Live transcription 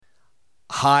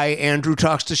Hi, Andrew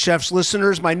Talks to Chefs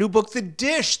listeners. My new book, The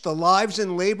Dish, The Lives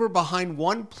and Labor Behind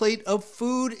One Plate of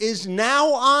Food, is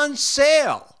now on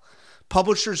sale.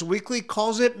 Publishers Weekly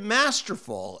calls it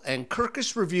masterful, and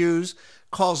Kirkus Reviews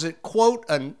calls it, quote,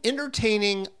 an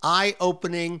entertaining,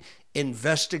 eye-opening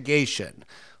investigation.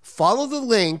 Follow the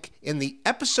link in the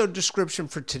episode description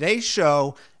for today's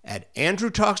show at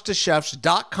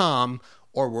andrewtalkstochefs.com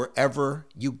or wherever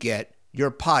you get your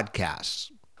podcasts.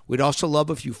 We'd also love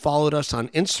if you followed us on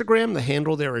Instagram. The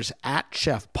handle there is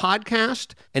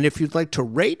 @ChefPodcast. And if you'd like to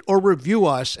rate or review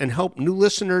us and help new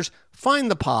listeners find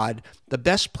the pod, the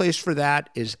best place for that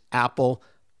is Apple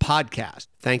Podcast.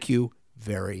 Thank you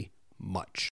very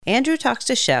much. Andrew Talks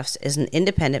to Chefs is an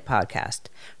independent podcast.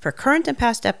 For current and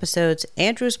past episodes,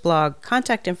 Andrew's blog,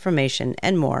 contact information,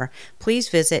 and more, please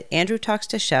visit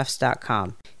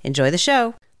andrewtalkstochefs.com. Enjoy the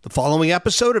show. The following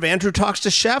episode of Andrew Talks to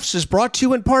Chefs is brought to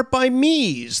you in part by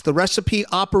Mies, the recipe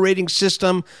operating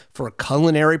system for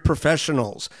culinary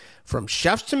professionals. From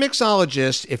chefs to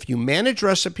mixologists, if you manage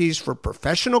recipes for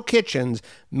professional kitchens,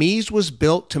 Mies was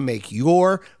built to make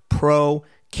your pro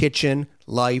kitchen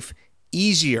life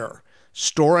easier.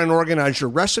 Store and organize your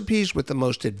recipes with the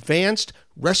most advanced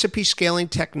recipe scaling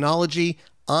technology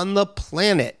on the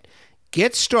planet.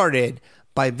 Get started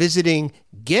by visiting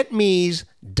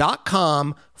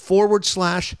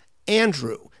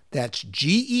getmeez.com/Andrew. That's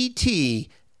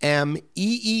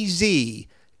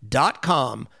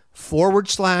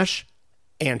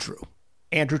GETMEEZ.com/Andrew.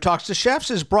 Andrew Talks to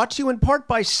Chefs is brought to you in part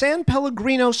by San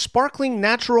Pellegrino Sparkling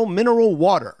Natural Mineral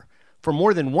Water. For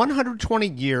more than 120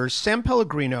 years, San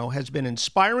Pellegrino has been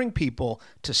inspiring people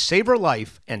to savor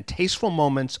life and tasteful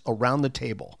moments around the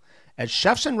table. As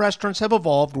chefs and restaurants have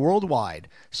evolved worldwide,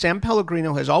 San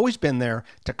Pellegrino has always been there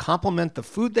to complement the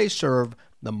food they serve,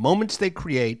 the moments they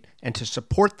create, and to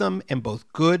support them in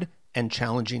both good and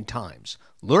challenging times.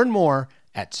 Learn more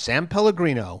at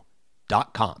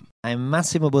sanpellegrino.com. I'm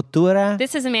Massimo Bottura.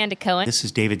 This is Amanda Cohen. This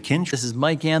is David Kinch. This is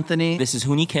Mike Anthony. This is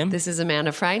Hooni Kim. This is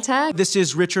Amanda Freitag. This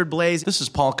is Richard Blaze. This is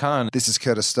Paul Kahn. This is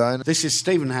Curtis Stone. This is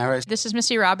Stephen Harris. This is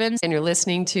Missy Robbins. And you're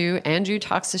listening to Andrew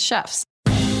Talks to Chefs.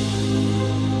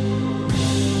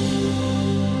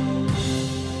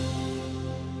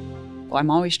 I'm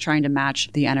always trying to match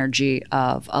the energy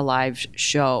of a live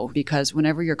show because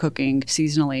whenever you're cooking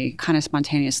seasonally, kind of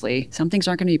spontaneously, some things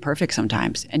aren't going to be perfect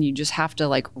sometimes. And you just have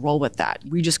to roll with that.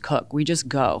 We just cook. We just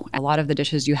go. A lot of the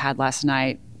dishes you had last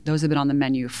night, those have been on the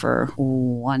menu for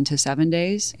 1 to 7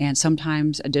 days. And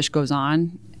sometimes a dish goes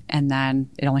on and then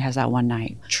it only has that one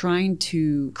night. Trying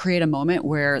to create a moment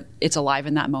where it's alive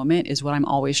in that moment is what I'm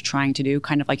always trying to do,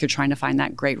 kind of like you're trying to find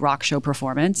that great rock show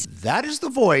performance. That is the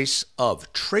voice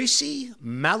of Tracy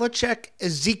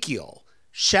Malechek-Ezekiel,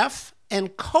 chef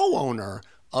and co-owner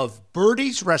of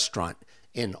Birdie's restaurant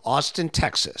in Austin,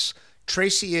 Texas.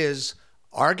 Tracy is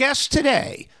our guest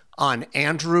today on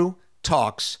Andrew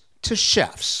Talks to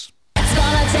Chefs. It's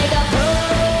gonna take a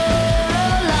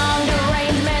prolonged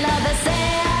arrangement of the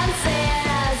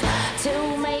senses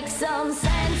to make some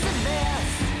sense of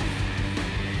this.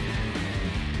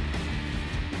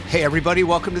 Hey everybody,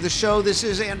 welcome to the show. This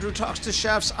is Andrew Talks to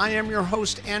Chefs. I am your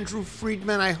host, Andrew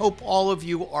Friedman. I hope all of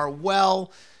you are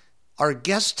well. Our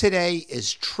guest today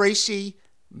is Tracy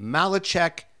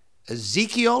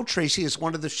Malechek-Ezekiel. Tracy is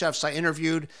one of the chefs I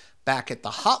interviewed back at the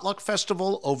Hot Luck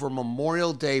Festival over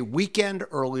Memorial Day weekend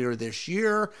earlier this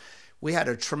year. We had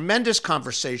a tremendous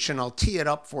conversation. I'll tee it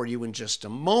up for you in just a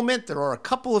moment. There are a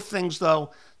couple of things, though,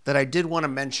 that I did want to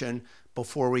mention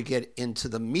before we get into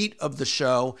the meat of the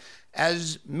show.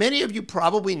 As many of you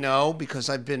probably know, because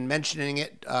I've been mentioning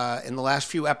it in the last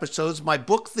few episodes, my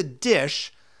book, The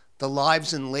Dish, The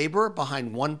Lives and Labor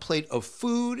Behind One Plate of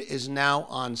Food, is now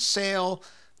on sale.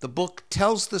 The book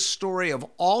tells the story of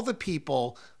all the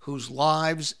people whose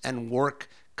lives and work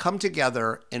come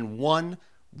together in one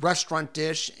restaurant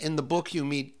dish. In the book, you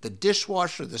meet the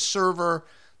dishwasher, the server,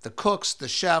 the cooks, the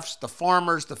chefs, the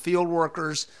farmers, the field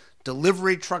workers,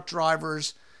 delivery truck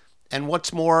drivers, and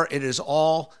what's more, it is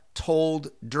all told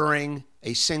during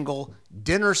a single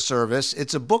dinner service.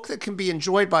 It's a book that can be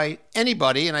enjoyed by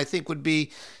anybody and I think would be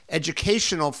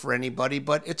educational for anybody,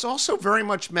 but it's also very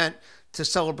much meant to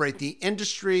celebrate the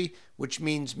industry, which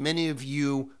means many of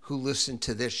you who listen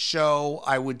to this show,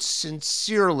 I would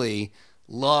sincerely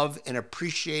love and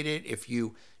appreciate it if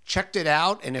you checked it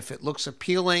out and if it looks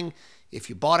appealing, if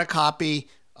you bought a copy,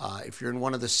 if you're in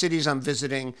one of the cities I'm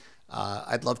visiting,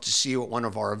 I'd love to see you at one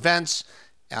of our events.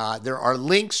 There are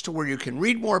links to where you can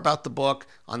read more about the book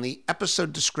on the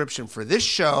episode description for this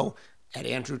show at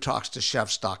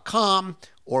andrewtalkstochefs.com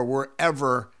or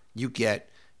wherever you get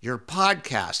your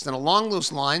podcast. And along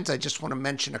those lines, I just want to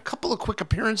mention a couple of quick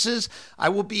appearances. I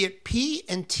will be at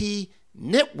P&T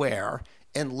Knitwear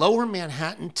in Lower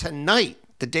Manhattan tonight,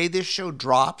 the day this show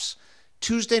drops,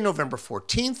 Tuesday, November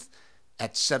 14th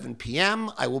at 7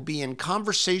 p.m. I will be in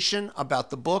conversation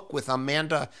about the book with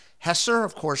Amanda Hesser.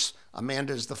 Of course,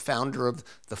 Amanda is the founder of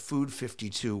the Food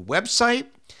 52 website.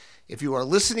 If you are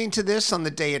listening to this on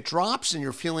the day it drops and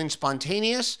you're feeling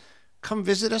spontaneous, come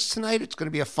visit us tonight. It's going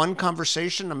to be a fun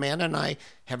conversation. Amanda and I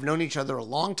have known each other a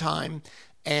long time,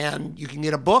 and you can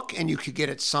get a book and you could get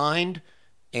it signed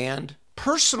and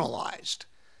personalized.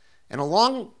 And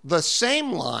along the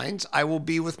same lines, I will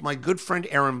be with my good friend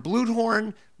Aaron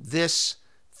Bludhorn this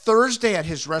Thursday at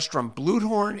his restaurant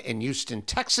Bludhorn in Houston,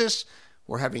 Texas.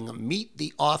 We're having a Meet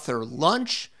the Author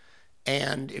lunch.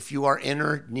 And if you are in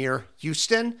or near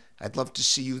Houston, I'd love to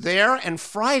see you there. And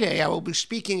Friday, I will be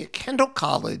speaking at Kendall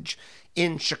College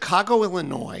in Chicago,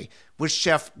 Illinois, with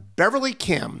Chef Beverly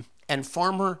Kim and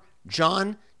farmer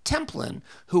John Templin,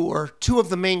 who are two of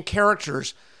the main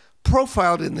characters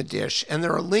profiled in the dish. And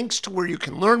there are links to where you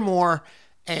can learn more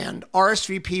and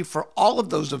RSVP for all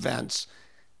of those events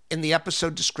in the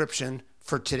episode description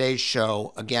for today's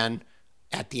show. Again,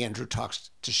 at the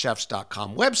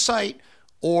AndrewTalksToChefs.com website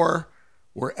or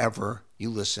wherever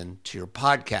you listen to your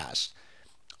podcast.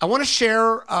 I want to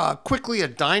share quickly a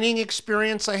dining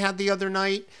experience I had the other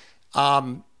night.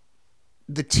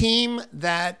 The team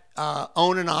that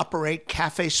own and operate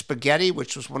Cafe Spaghetti,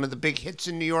 which was one of the big hits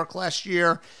in New York last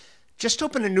year, just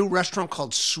opened a new restaurant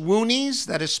called Swoonies.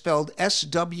 That is spelled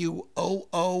SWOONY''S.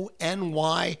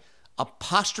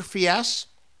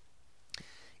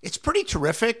 It's pretty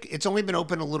terrific. It's only been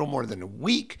open a little more than a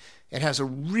week. It has a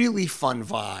really fun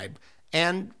vibe.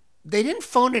 And they didn't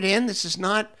phone it in. This is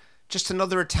not just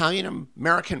another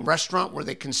Italian-American restaurant where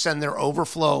they can send their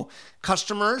overflow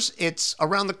customers. It's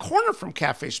around the corner from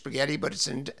Cafe Spaghetti, but it's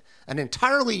an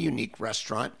entirely unique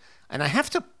restaurant. And I have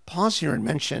to pause here and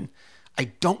mention, I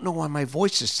don't know why my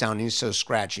voice is sounding so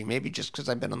scratchy. Maybe just because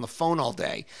I've been on the phone all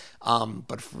day.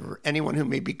 But for anyone who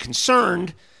may be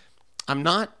concerned, I'm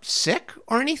not sick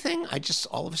or anything. I just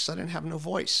all of a sudden have no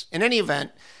voice. In any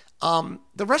event,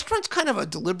 the restaurant's kind of a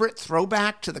deliberate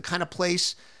throwback to the kind of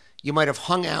place you might have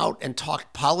hung out and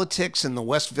talked politics in the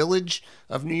West Village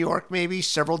of New York maybe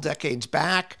several decades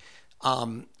back.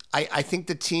 I think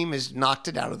the team has knocked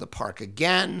it out of the park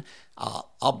again.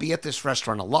 I'll be at this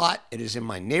restaurant a lot. It is in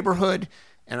my neighborhood,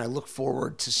 and I look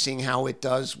forward to seeing how it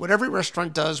does what every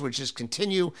restaurant does, which is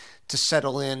continue to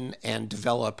settle in and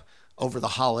develop over the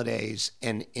holidays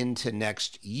and into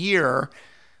next year.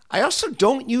 I also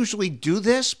don't usually do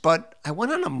this, but I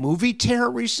went on a movie tear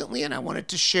recently, and I wanted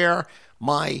to share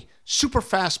my super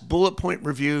fast bullet point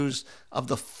reviews of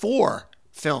the 4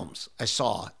 films I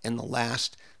saw in the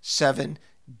last 7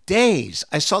 days.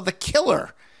 I saw The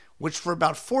Killer, which for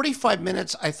about 45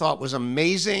 minutes I thought was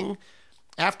amazing.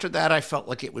 After that, I felt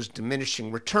like it was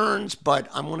diminishing returns, but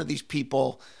I'm one of these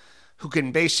people who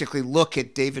can basically look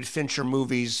at David Fincher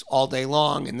movies all day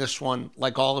long, and this one,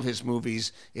 like all of his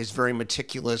movies, is very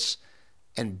meticulous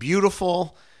and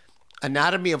beautiful.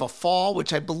 Anatomy of a Fall,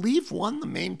 which I believe won the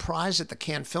main prize at the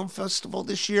Cannes Film Festival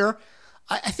this year.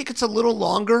 I think it's a little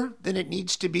longer than it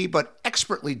needs to be, but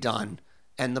expertly done,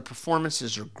 and the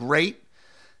performances are great.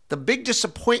 The big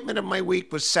disappointment of my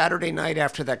week was Saturday night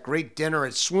after that great dinner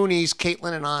at Swoonies.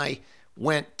 Caitlin and I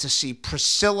went to see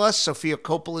Priscilla, Sofia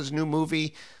Coppola's new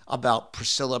movie about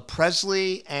Priscilla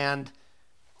Presley. And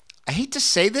I hate to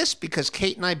say this because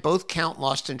Kate and I both count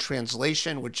Lost in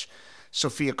Translation, which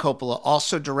Sofia Coppola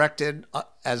also directed,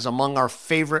 as among our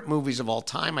favorite movies of all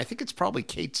time. I think it's probably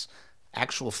Kate's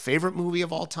actual favorite movie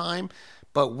of all time.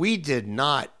 But we did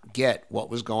not get what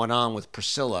was going on with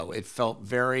Priscilla. It felt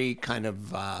very kind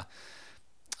of, a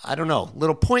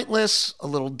little pointless, a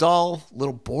little dull, a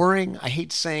little boring. I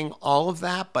hate saying all of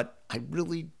that, but I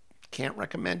really can't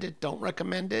recommend it, don't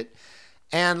recommend it.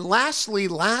 And lastly,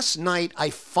 last night, I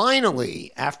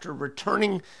finally, after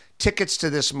returning tickets to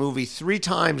this movie 3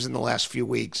 times in the last few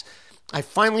weeks, I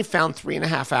finally found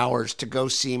 3.5 hours to go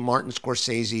see Martin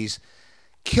Scorsese's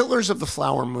Killers of the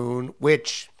Flower Moon,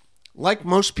 which, like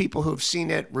most people who have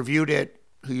seen it, reviewed it,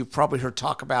 who you've probably heard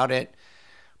talk about it,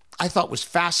 I thought was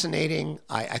fascinating.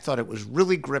 I thought it was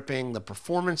really gripping. The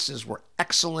performances were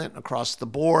excellent across the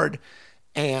board.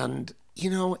 And,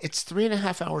 it's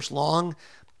 3.5 hours long,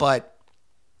 but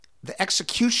the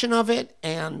execution of it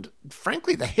and,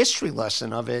 frankly, the history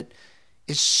lesson of it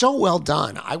is so well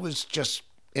done. I was just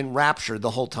enraptured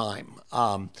the whole time.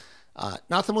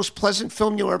 Not the most pleasant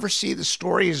film you'll ever see. The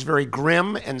story is very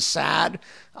grim and sad,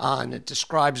 and it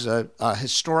describes a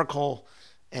historical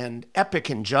and epic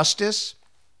injustice.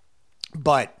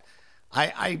 But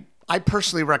I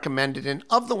personally recommend it. And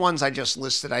of the ones I just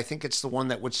listed, I think it's the one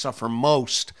that would suffer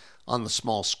most on the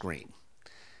small screen.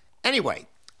 Anyway,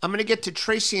 I'm going to get to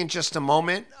Tracy in just a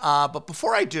moment. But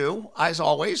before I do, as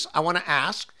always, I want to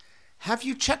ask, have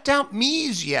you checked out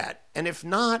Meez yet? And if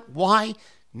not, why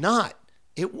not?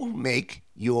 It will make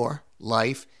your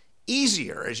life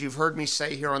easier. As you've heard me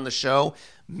say here on the show,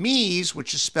 Meez,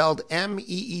 which is spelled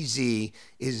M-E-E-Z,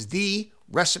 is the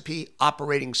recipe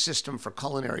operating system for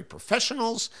culinary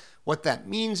professionals. What that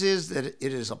means is that it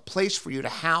is a place for you to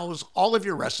house all of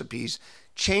your recipes,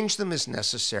 change them as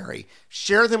necessary,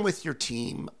 share them with your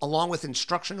team, along with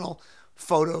instructional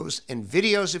photos and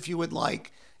videos if you would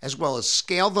like, as well as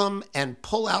scale them and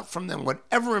pull out from them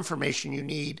whatever information you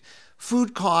need: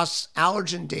 food costs,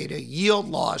 allergen data, yield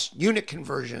loss, unit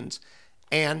conversions,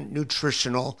 and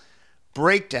nutritional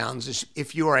breakdowns.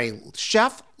 If you are a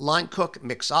chef, line cook,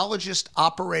 mixologist,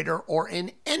 operator, or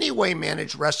in any way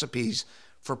manage recipes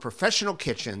for professional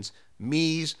kitchens,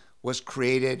 Meez was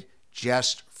created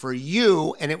just for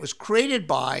you. And it was created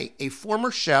by a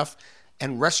former chef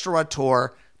and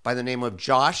restaurateur by the name of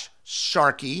Josh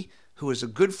Sharkey, who is a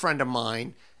good friend of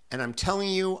mine. And I'm telling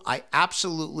you, I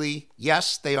absolutely,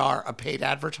 yes, they are a paid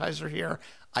advertiser here.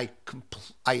 I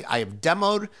have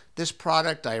demoed this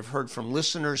product. I have heard from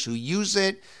listeners who use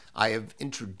it. I have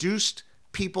introduced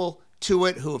people to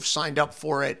it who have signed up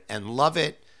for it and love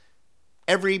it.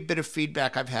 Every bit of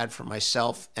feedback I've had from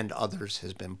myself and others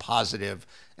has been positive,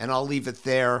 and I'll leave it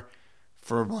there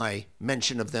for my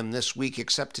mention of them this week,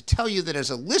 except to tell you that as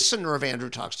a listener of Andrew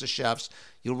Talks to Chefs,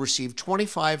 you'll receive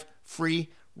 25 free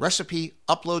recipe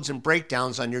uploads and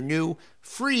breakdowns on your new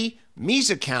free Meez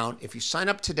account if you sign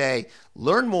up today.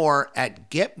 Learn more at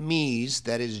getmeez,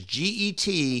 that is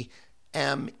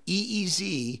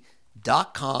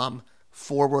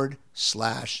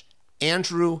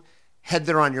GETMEEZ.com/Andrew. Head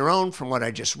there on your own from what I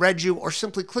just read you, or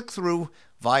simply click through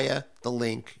via the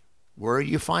link where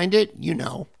you find it. You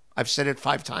know, I've said it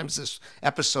 5 times this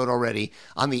episode already,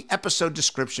 on the episode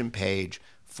description page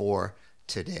for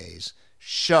today's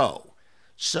show.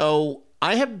 So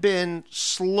I have been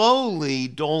slowly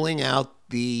doling out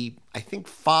the, I think,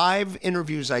 5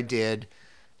 interviews I did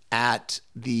at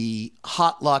the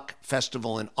Hot Luck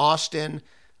Festival in Austin,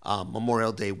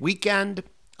 Memorial Day weekend.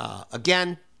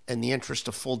 Again, in the interest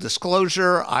of full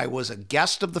disclosure, I was a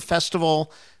guest of the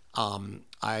festival.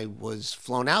 I was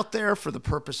flown out there for the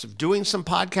purpose of doing some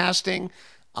podcasting.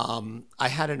 I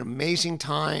had an amazing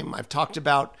time. I've talked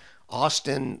about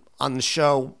Austin on the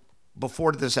show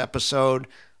before this episode.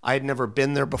 I had never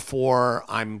been there before.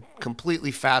 I'm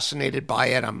completely fascinated by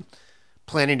it. I'm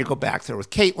planning to go back there with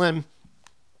Caitlin.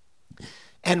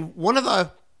 And one of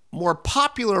the more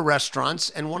popular restaurants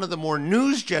and one of the more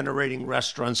news-generating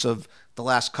restaurants of the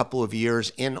last couple of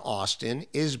years in Austin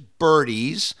is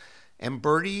Birdie's. And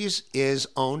Birdie's is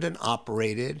owned and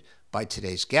operated by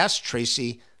today's guest,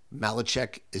 Tracy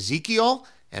Malechek-Ezekiel,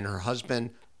 and her husband,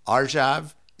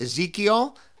 Arjav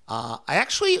Ezekiel. I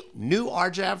actually knew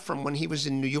Arjav from when he was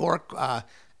in New York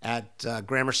at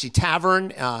Gramercy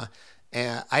Tavern.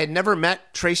 And I had never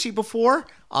met Tracy before,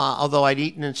 although I'd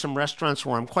eaten in some restaurants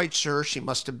where I'm quite sure she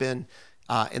must have been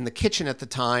in the kitchen at the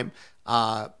time.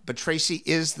 But Tracy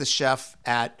is the chef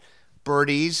at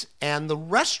Birdie's. And the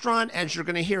restaurant, as you're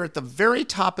going to hear at the very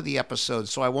top of the episode,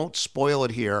 so I won't spoil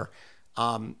it here,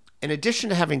 in addition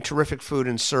to having terrific food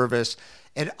and service,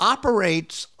 it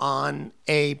operates on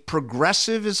a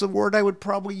progressive, is the word I would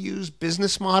probably use,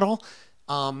 business model.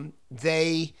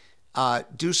 They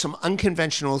do some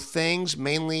unconventional things.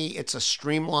 Mainly, it's a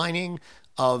streamlining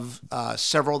of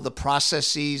several of the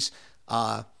processes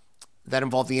that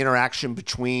involve the interaction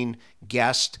between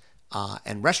guest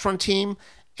and restaurant team.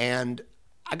 And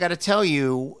I got to tell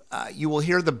you, you will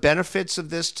hear the benefits of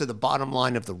this to the bottom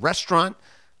line of the restaurant,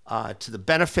 to the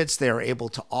benefits they are able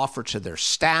to offer to their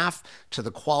staff, to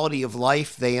the quality of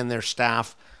life they and their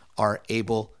staff are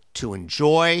able to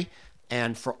enjoy.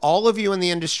 And for all of you in the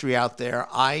industry out there,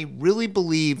 I really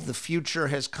believe the future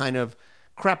has kind of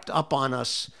crept up on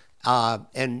us.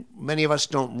 And many of us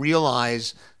don't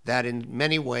realize that in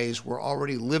many ways we're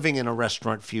already living in a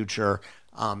restaurant future.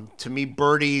 To me,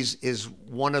 Birdie's is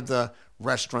one of the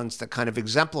restaurants that kind of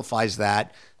exemplifies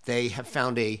that. They have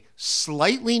found a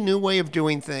slightly new way of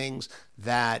doing things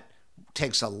that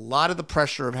takes a lot of the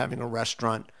pressure of having a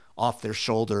restaurant off their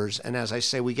shoulders. And as I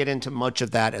say, we get into much of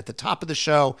that at the top of the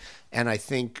show. And I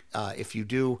think if you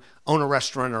do own a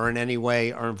restaurant or in any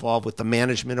way are involved with the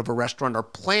management of a restaurant or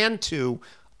plan to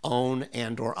own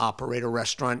and or operate a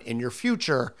restaurant in your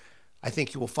future, I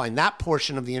think you will find that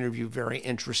portion of the interview very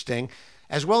interesting.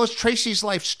 As well as Tracy's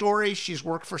life story, she's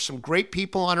worked for some great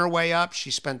people on her way up.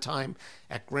 She spent time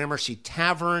at Gramercy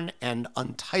Tavern and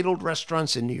Untitled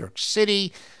restaurants in New York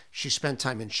City. She spent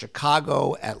time in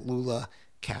Chicago at Lula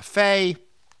Cafe.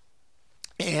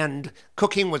 And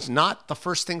cooking was not the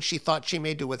first thing she thought she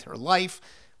may do with her life.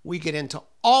 We get into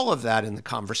all of that in the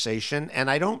conversation, and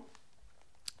I don't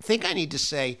think I need to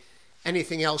say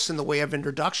anything else in the way of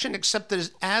introduction, except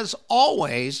that, as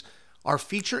always, our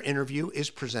feature interview is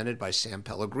presented by San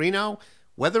Pellegrino.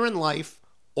 Whether in life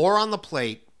or on the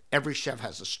plate, every chef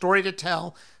has a story to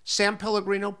tell. San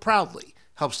Pellegrino proudly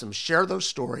helps them share those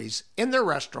stories in their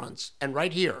restaurants and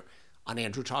right here on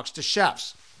Andrew Talks to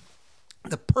Chefs.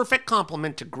 The perfect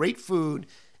complement to great food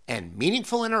and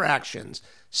meaningful interactions,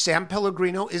 San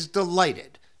Pellegrino is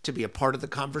delighted to be a part of the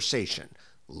conversation.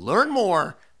 Learn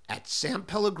more at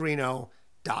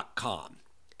sanpellegrino.com.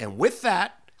 And with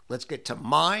that, let's get to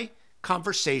my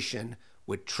conversation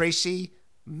with Tracy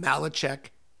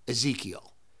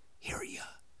Malechek-Ezekiel. Here you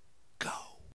go.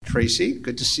 Tracy,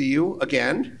 good to see you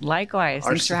again. Likewise.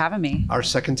 Thanks for having me. Our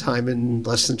second time in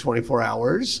less than 24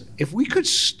 hours. If we could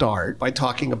start by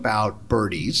talking about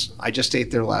Birdie's. I just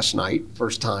ate there last night,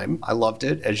 first time. I loved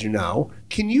it, as you know.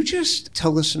 Can you just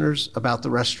tell listeners about the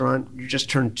restaurant? You just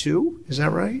turned 2, is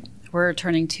that right? We're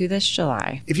turning 2 this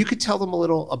July. If you could tell them a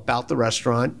little about the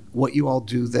restaurant, what you all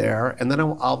do there, and then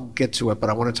I'll get to it, but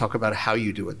I want to talk about how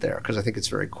you do it there because I think it's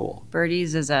very cool.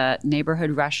 Birdie's is a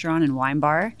neighborhood restaurant and wine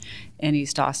bar in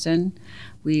East Austin.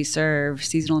 We serve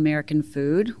seasonal American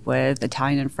food with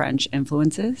Italian and French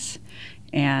influences.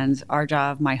 And our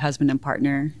job, my husband and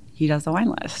partner, he does the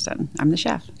wine list, and I'm the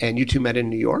chef. And you two met in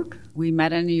New York? We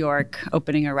met in New York,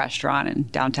 opening a restaurant in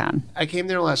downtown. I came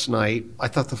there last night. I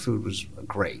thought the food was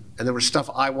great. And there was stuff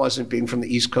I wasn't, being from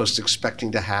the East Coast,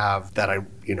 expecting to have that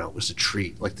it was a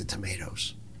treat, like the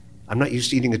tomatoes. I'm not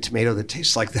used to eating a tomato that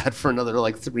tastes like that for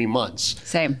another 3 months.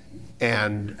 Same.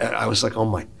 And I was like, oh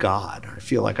my God, I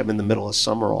feel like I'm in the middle of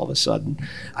summer all of a sudden.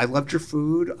 I loved your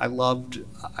food. I don't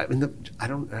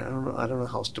know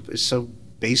how else to, it's so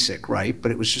basic, right?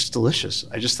 But it was just delicious.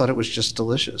 I just thought it was just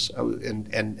delicious,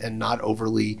 and not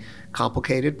overly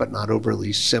complicated, but not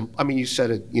overly simple. I mean, you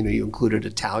said it. You included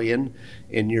Italian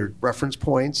in your reference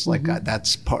points.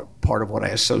 That's part of what I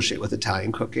associate with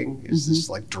Italian cooking is this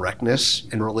directness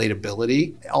and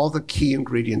relatability. All the key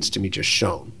ingredients to me just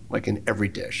shone in every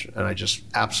dish, and I just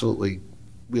absolutely.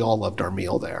 We all loved our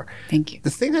meal there. Thank you. The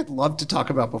thing I'd love to talk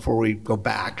about before we go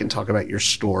back and talk about your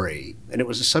story, and it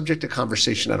was a subject of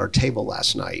conversation at our table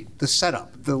last night, the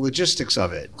setup, the logistics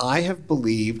of it. I have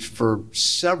believed for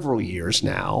several years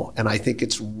now, and I think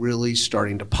it's really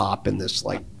starting to pop in this,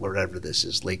 whatever this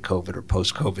is, late COVID or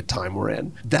post-COVID time we're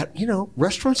in, that,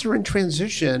 restaurants are in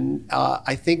transition,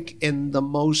 I think, in the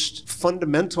most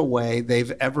fundamental way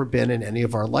they've ever been in any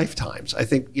of our lifetimes. I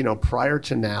think, prior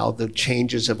to now, the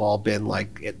changes have all been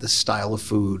the style of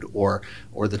food or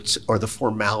the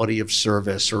formality of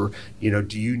service, or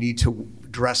do you need to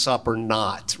dress up or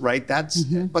not, right? That's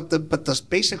but the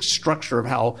basic structure of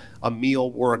how a meal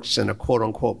works in a quote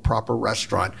unquote proper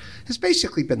restaurant has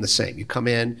basically been the same. You come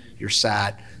in, you're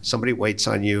sat, somebody waits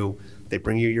on you, they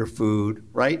bring you your food,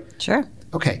 right? Sure.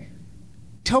 Okay.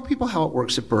 Tell people how it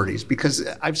works at Birdie's, because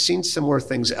I've seen similar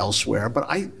things elsewhere, but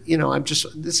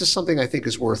this is something I think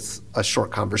is worth a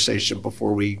short conversation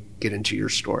before we get into your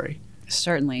story.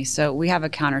 Certainly. So we have a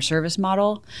counter service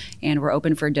model, and we're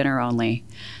open for dinner only.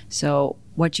 So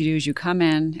what you do is you come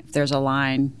in, if there's a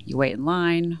line, you wait in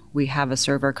line. We have a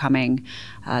server coming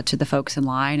to the folks in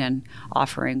line and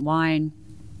offering wine.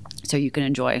 So you can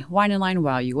enjoy wine in line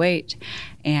while you wait.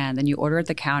 And then you order at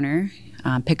the counter,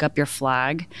 pick up your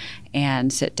flag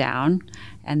and sit down.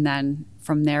 And then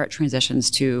from there, it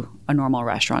transitions to a normal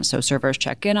restaurant. So servers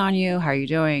check in on you. How are you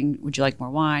doing? Would you like more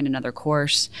wine? Another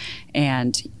course?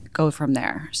 And go from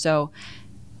there. So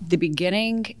the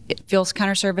beginning, it feels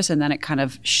counter service, and then it kind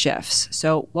of shifts.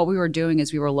 So what we were doing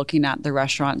is we were looking at the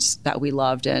restaurants that we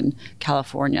loved in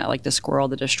California, like the Squirrel,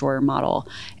 the Destroyer model.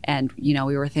 And, we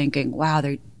were thinking, wow,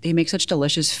 they make such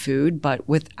delicious food, but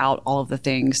without all of the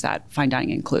things that fine dining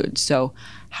includes. So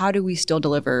how do we still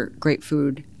deliver great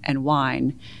food and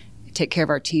wine, take care of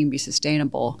our team, be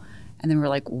sustainable? And then we're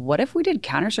like, what if we did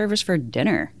counter service for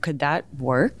dinner? Could that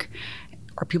work?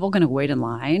 Are people going to wait in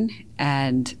line?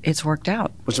 And it's worked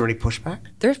out. Was there any pushback?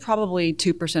 There's probably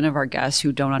 2% of our guests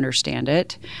who don't understand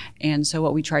it. And so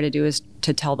what we try to do is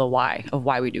to tell the why of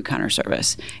why we do counter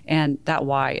service. And that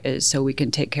why is so we can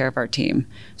take care of our team.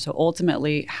 So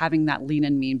ultimately, having that lean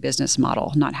and mean business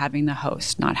model, not having the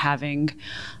host, not having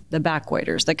the back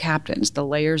waiters, the captains, the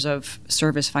layers of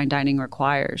service fine dining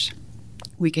requires,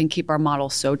 we can keep our model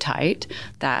so tight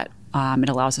that It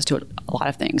allows us to do a lot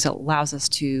of things. It allows us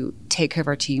to take care of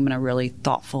our team in a really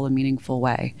thoughtful and meaningful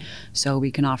way. So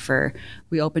we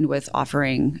opened with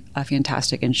offering a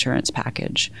fantastic insurance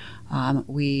package.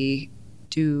 We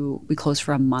close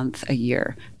for a month a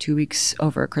year, 2 weeks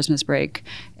over Christmas break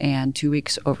and 2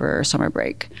 weeks over summer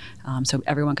break. So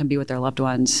everyone can be with their loved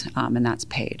ones, and that's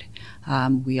paid.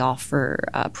 We offer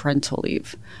parental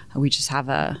leave. We have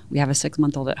a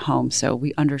 6-month-old at home, so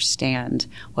we understand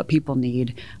what people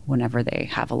need whenever they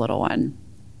have a little one.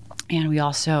 And we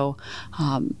also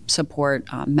support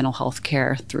mental health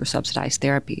care through subsidized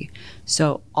therapy.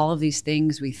 So all of these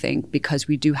things, we think, because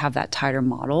we do have that tighter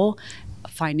model,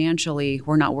 financially,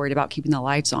 we're not worried about keeping the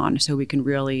lights on, so we can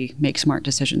really make smart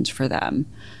decisions for them.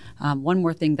 One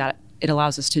more thing that it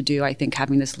allows us to do, I think,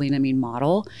 having this lean and mean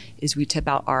model, is we tip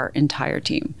out our entire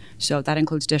team. So that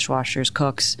includes dishwashers,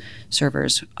 cooks,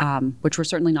 servers, which we're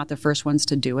certainly not the first ones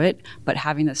to do it, but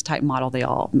having this tight model, they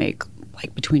all make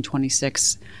like between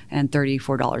 $26 and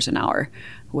 $34 an hour,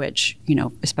 which,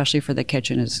 especially for the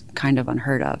kitchen, is kind of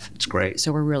unheard of. It's great.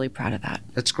 So we're really proud of that.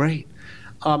 That's great.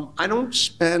 I don't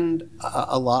spend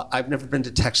a lot. I've never been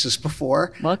to Texas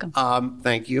before. Welcome.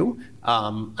 Thank you.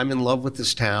 I'm in love with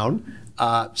this town.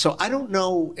 So I don't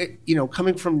know,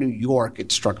 coming from New York,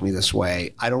 it struck me this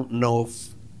way. I don't know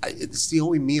if it's the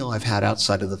only meal I've had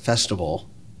outside of the festival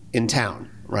in town,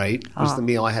 right? It was the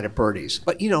meal I had at Birdie's.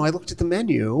 But, I looked at the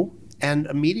menu and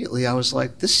immediately I was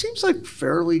like, this seems like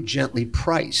fairly gently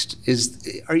priced.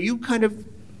 Are you kind of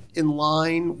in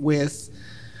line with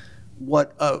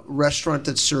what a restaurant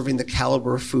that's serving the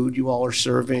caliber of food you all are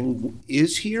serving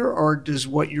is here, or does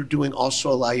what you're doing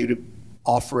also allow you to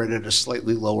offer it at a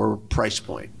slightly lower price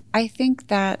point? I think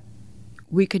that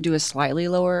we could do a slightly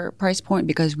lower price point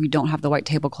because we don't have the white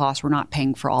tablecloths. We're not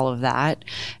paying for all of that.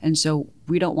 And so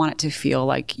we don't want it to feel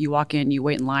like you walk in, you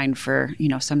wait in line for,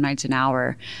 some nights an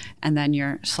hour, and then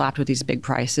you're slapped with these big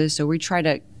prices. So we try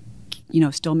to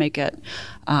still make it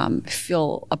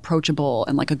feel approachable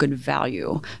and like a good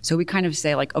value. So we kind of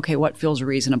say like, okay, what feels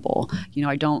reasonable?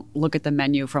 I don't look at the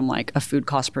menu from like a food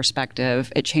cost perspective.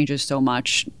 It changes so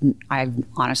much. I've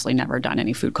honestly never done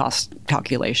any food cost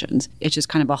calculations. It's just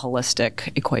kind of a holistic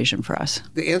equation for us.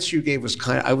 The answer you gave was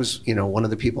I was, one of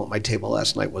the people at my table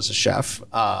last night was a chef,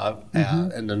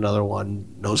 and another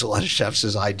one knows a lot of chefs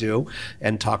as I do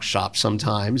and talks shop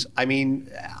sometimes. I mean,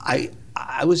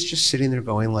 I was just sitting there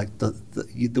going like,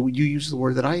 you used the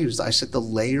word that I used. I said the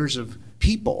layers of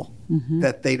people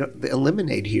that they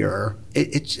eliminate here.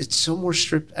 It's so more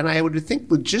stripped. And I would think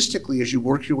logistically, as you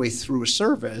work your way through a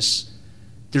service,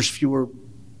 there's fewer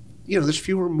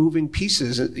moving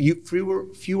pieces,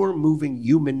 fewer moving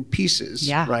human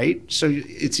pieces, right? So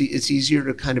it's easier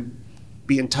to kind of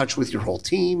be in touch with your whole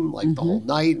team, like the whole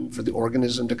night, and for the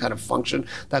organism to kind of function.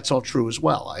 That's all true as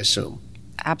well, I assume.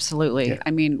 Absolutely. Yeah. I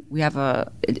mean,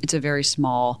 it's a very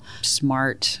small,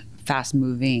 smart,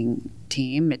 fast-moving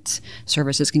team.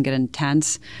 Services can get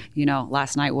intense.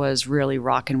 Last night was really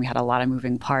rocking. We had a lot of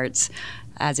moving parts,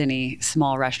 as any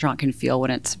small restaurant can feel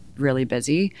when it's really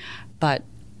busy. But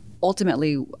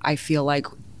ultimately, I feel like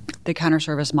the counter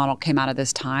service model came out of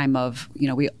this time of,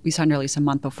 we signed our lease a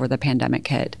month before the pandemic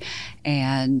hit.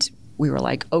 And we were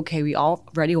like, okay, we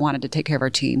already wanted to take care of our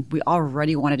team. We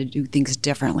already wanted to do things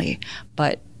differently,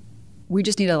 but we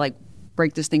just need to like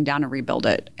break this thing down and rebuild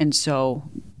it. And so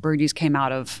Birdie's came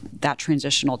out of that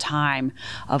transitional time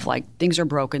of like, things are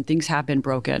broken, things have been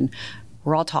broken.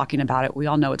 We're all talking about it. We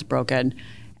all know it's broken.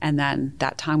 And then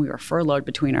that time we were furloughed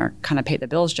between our kind of pay the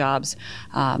bills jobs,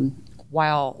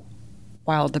 while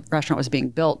the restaurant was being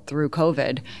built through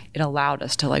COVID, it allowed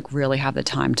us to like really have the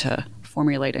time to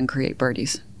formulate and create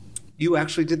Birdie's. You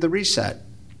actually did the reset.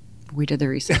 We did the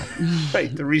reset. Right,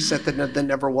 the reset that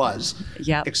never was.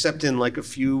 Yeah. Except in like a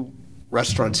few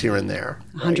restaurants here and there.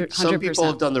 Right? 100%. Some people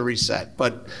have done the reset,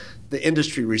 but the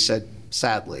industry reset,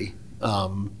 sadly,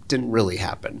 didn't really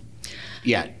happen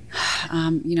yet.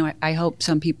 I hope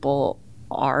some people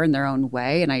are in their own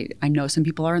way, and I know some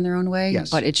people are in their own way, yes.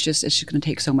 But it's just going to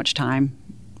take so much time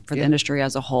for the industry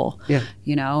as a whole. Yeah.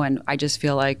 And I just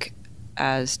feel like,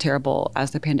 as terrible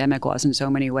as the pandemic was in so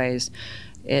many ways,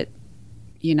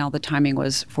 the timing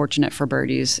was fortunate for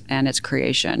Birdie's and its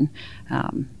creation,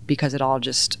 because it all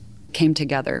just came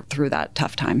together through that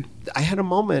tough time. I had a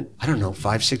moment,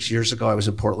 5-6 years ago, I was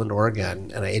in Portland,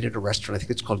 Oregon, and I ate at a restaurant, I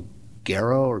think it's called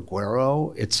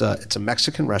Guero. It's a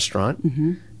Mexican restaurant,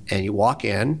 and you walk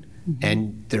in,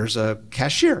 and there's a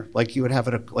cashier, like you would have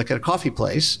at a coffee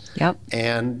place. Yep.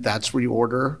 And that's where you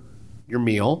order your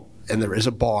meal. And there is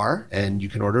a bar, and you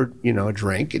can order, a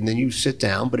drink, and then you sit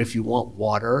down. But if you want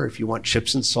water, if you want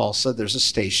chips and salsa, there's a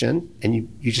station, and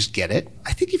you just get it.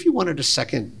 I think if you wanted a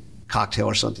second cocktail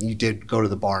or something, you did go to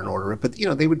the bar and order it, but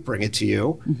they would bring it to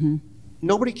you.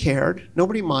 Nobody cared.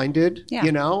 Nobody minded, Yeah.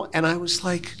 And I was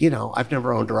like, I've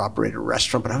never owned or operated a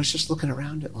restaurant, but I was just looking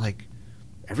around at like,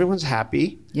 everyone's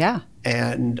happy. Yeah.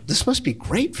 And this must be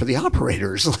great for the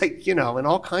operators, in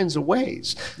all kinds of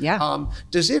ways. Yeah.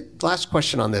 Last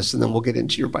question on this, and then we'll get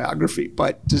into your biography,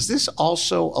 but does this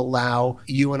also allow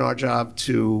you and our job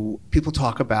to, people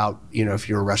talk about, if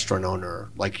you're a restaurant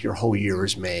owner, like your whole year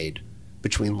is made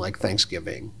between like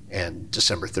Thanksgiving and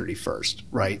December 31st,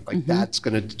 right? Like that's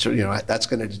going to, that's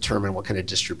going to determine what kind of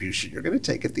distribution you're going to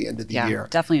take at the end of the year.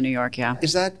 Definitely in New York. Yeah.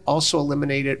 Is that also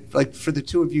eliminated, like for the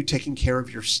two of you taking care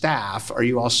of your staff, are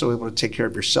you also able to take care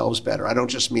of yourselves better? I don't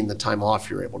just mean the time off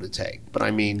you're able to take, but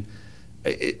I mean,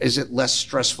 is it less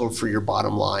stressful for your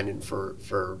bottom line and for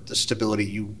the stability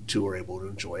you two are able to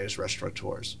enjoy as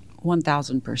restaurateurs?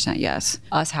 1,000% yes.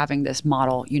 Us having this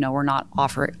model, we're not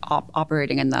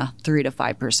operating in the 3 to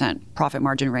 5% profit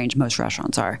margin range most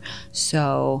restaurants are.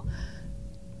 So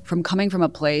coming from a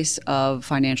place of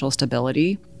financial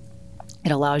stability,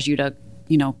 it allows you to,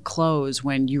 close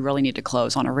when you really need to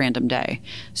close on a random day.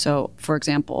 So for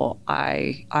example,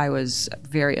 I was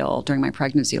very ill during my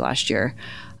pregnancy last year.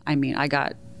 I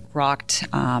got rocked.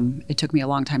 It took me a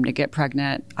long time to get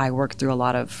pregnant. I worked through a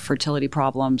lot of fertility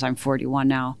problems. I'm 41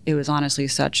 now. It was honestly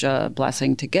such a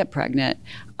blessing to get pregnant.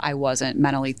 I wasn't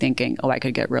mentally thinking, I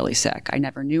could get really sick. I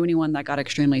never knew anyone that got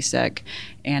extremely sick.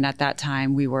 And at that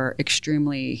time, we were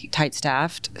extremely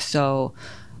tight-staffed. So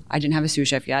I didn't have a sous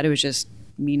chef yet. It was just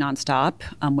me nonstop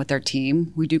with their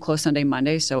team. We do close Sunday,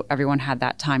 Monday, so everyone had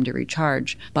that time to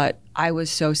recharge. But I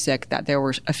was so sick that there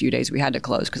were a few days we had to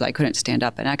close because I couldn't stand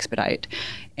up and expedite.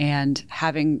 And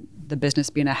having the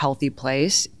business be in a healthy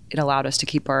place, it allowed us to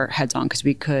keep our heads on because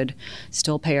we could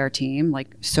still pay our team.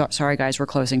 Like, sorry guys, we're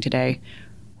closing today.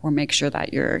 Or make sure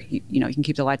that you can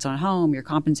keep the lights on at home, you're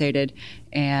compensated,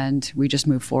 and we just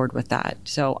move forward with that.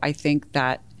 So I think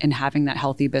that in having that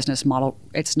healthy business model,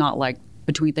 it's not like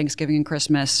between Thanksgiving and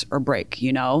Christmas or break,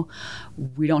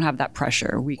 we don't have that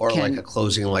pressure. Like a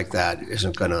closing like that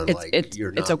isn't going to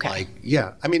it's okay.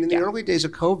 In the early days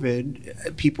of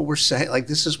COVID, people were saying like,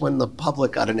 this is when the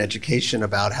public got an education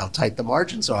about how tight the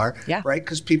margins are, right?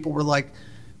 Because people were like,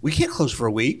 we can't close for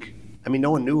a week. No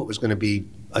one knew it was going to be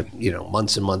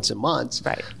months and months and months.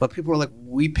 Right. But people were like,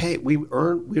 we're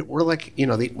like,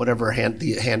 whatever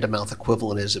the hand to mouth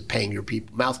equivalent is of paying your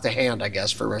people, mouth to hand, I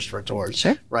guess, for restaurateurs.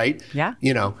 Sure. Right? Yeah.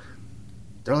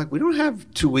 They're like, we don't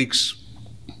have 2 weeks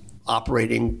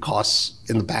operating costs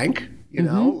in the bank.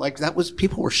 Like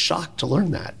people were shocked to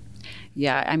learn that.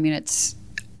 Yeah. It's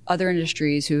other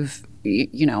industries who've,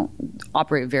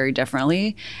 operate very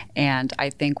differently. And I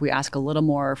think we ask a little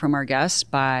more from our guests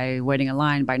by waiting in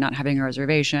line, by not having a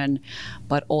reservation.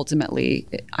 But ultimately,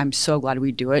 I'm so glad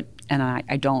we do it. And I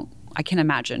can't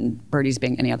imagine Birdie's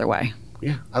being any other way.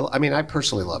 Yeah. I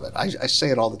personally love it. I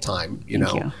say it all the time,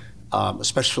 Thank you.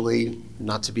 Especially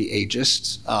not to be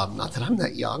ageist, not that I'm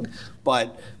that young,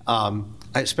 but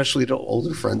especially to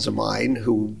older friends of mine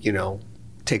who,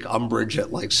 take umbrage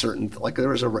at like certain, like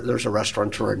there's a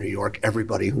restaurateur in New York.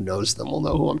 Everybody who knows them will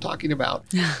know who I'm talking about.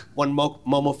 When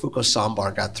Momofuku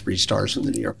Sambar got 3 stars from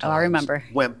the New York Times, I remember.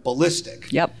 Went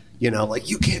ballistic. Yep. Like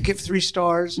you can't give 3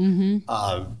 stars.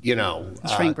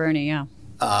 It's Frank Burney. Yeah.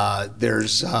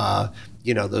 There's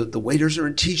the waiters are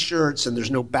in t-shirts and there's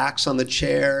no backs on the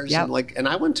chairs. Yep. And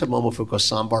I went to Momofuku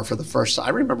Sambar for the first time. I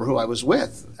remember who I was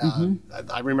with.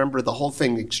 I remember the whole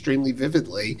thing extremely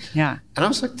vividly. Yeah. And I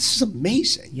was like, this is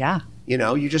amazing. Yeah.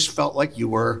 You just felt like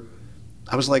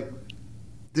I was like,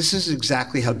 this is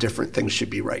exactly how different things should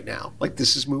be right now. Like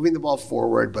this is moving the ball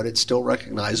forward, but it's still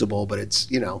recognizable, but it's,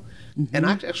 and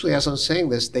actually, as I was saying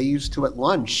this, they used to at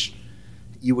lunch,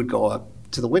 you would go up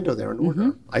to the window there and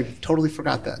order. I totally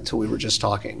forgot that until we were just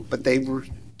talking. But they were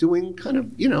doing kind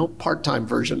of, part-time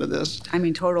version of this.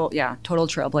 Total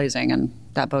trailblazing, and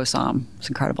that Beau Somme is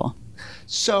incredible.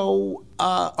 So,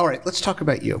 all right, let's talk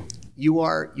about you. You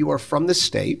are from the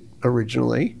state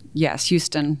originally. Yes,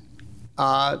 Houston.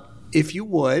 If you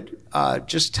would,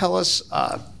 just tell us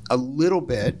a little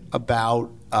bit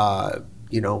about, how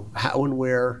and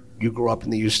where you grew up in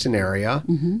the Houston area,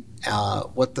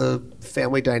 what the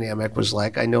family dynamic was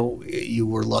like. I know you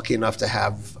were lucky enough to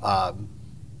have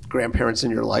grandparents in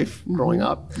your life growing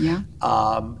up. Yeah.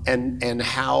 And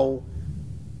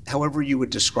however you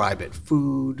would describe it,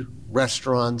 food,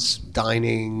 restaurants,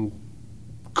 dining,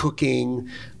 cooking,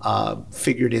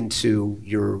 figured into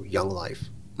your young life.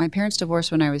 My parents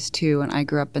divorced when I was 2, and I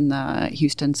grew up in the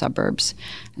Houston suburbs.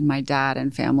 And my dad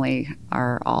and family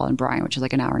are all in Bryan, which is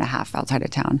like an hour and a half outside of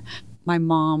town. My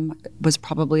mom was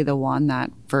probably the one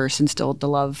that first instilled the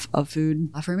love of food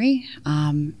for me.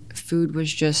 Food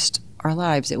was just our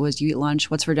lives. It was, you eat lunch,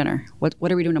 what's for dinner? What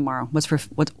are we doing tomorrow?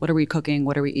 What are we cooking?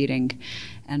 What are we eating?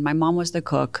 And my mom was the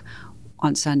cook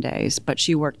on Sundays, but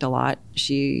she worked a lot.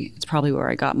 It's probably where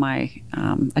I got my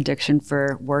addiction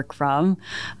for work from.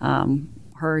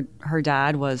 Her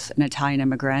dad was an Italian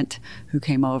immigrant who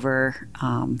came over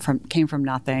came from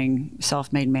nothing,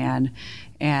 self-made man,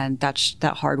 and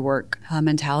that hard work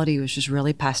mentality was just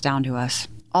really passed down to us.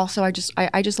 Also, I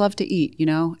just love to eat,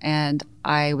 and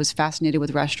I was fascinated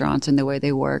with restaurants and the way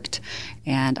they worked,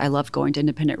 and I loved going to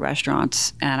independent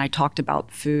restaurants, and I talked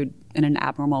about food in an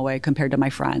abnormal way compared to my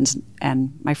friends,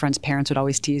 and my friends' parents would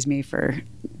always tease me for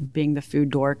being the food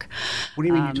dork. What do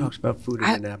you mean you talked about food in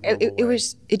an abnormal way?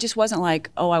 It just wasn't like,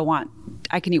 oh,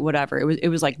 I can eat whatever. It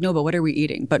was like, no, but what are we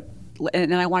eating?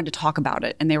 And I wanted to talk about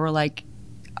it, and they were like,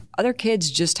 other kids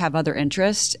just have other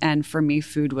interests, and for me,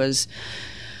 food was,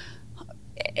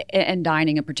 and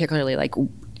dining in particularly, like, and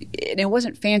it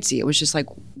wasn't fancy. It was just like,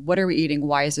 what are we eating?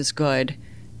 Why is this good?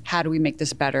 How do we make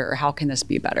this better, or how can this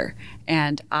be better?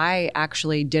 And I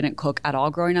actually didn't cook at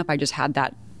all growing up. I just had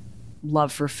that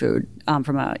love for food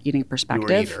from a eating perspective.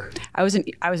 You were an eater. I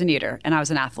was an eater, and I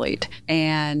was an athlete.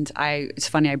 And it's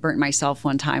funny, I burnt myself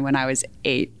one time when I was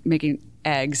 8 making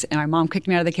eggs, and my mom kicked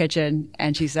me out of the kitchen,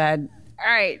 and she said,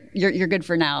 all right, you're good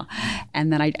for now.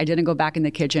 And then I didn't go back in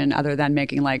the kitchen other than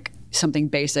making like something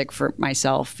basic for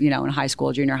myself, in high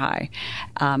school, junior high,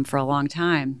 for a long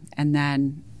time. And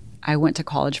then I went to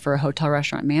college for hotel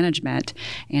restaurant management,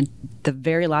 and the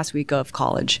very last week of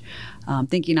college,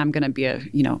 thinking I'm going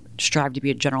to strive to be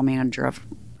a general manager of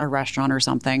a restaurant or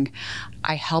something,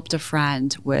 I helped a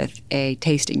friend with a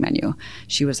tasting menu.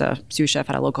 She was a sous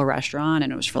chef at a local restaurant,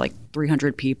 and it was for like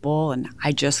 300 people. And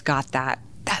I just got that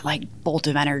like bolt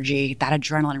of energy, that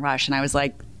adrenaline rush. And I was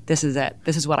like, this is it.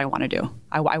 This is what I want to do.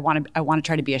 I want to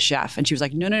try to be a chef. And she was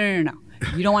like, no.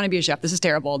 You don't want to be a chef. This is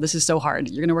terrible. This is so hard.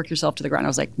 You're going to work yourself to the ground. I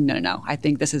was like, no. I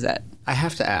think this is it. I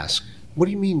have to ask, what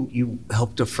do you mean you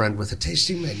helped a friend with a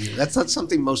tasting menu? That's not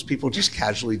something most people just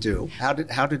casually do. How did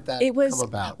that come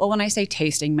about? Well, when I say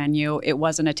tasting menu, it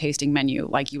wasn't a tasting menu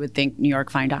like you would think New York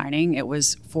fine dining. It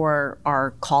was for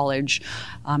our college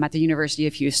at the University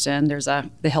of Houston. There's the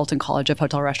Hilton College of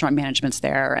Hotel Restaurant Management's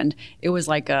there, and it was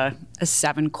like a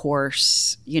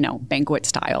 7-course, banquet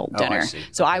style dinner. I see.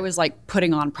 So I was like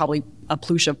putting on probably a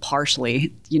plush of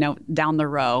parsley, down the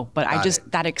row. But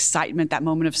that excitement, that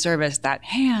moment of service, that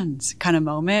hands kind of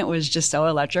moment was just so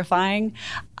electrifying.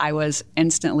 I was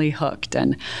instantly hooked.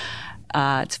 And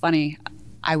it's funny,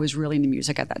 I was really into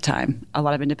music at that time. A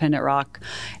lot of independent rock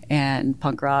and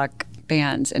punk rock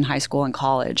bands in high school and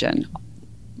college. And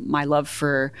my love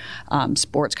for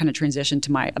sports kind of transitioned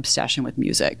to my obsession with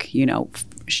music,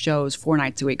 shows 4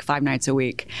 nights a week, 5 nights a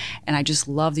week. And I just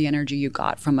love the energy you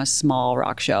got from a small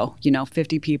rock show,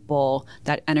 50 people,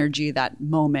 that energy, that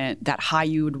moment, that high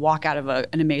you would walk out of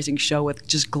an amazing show with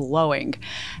just glowing.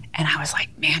 And I was like,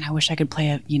 man, I wish I could play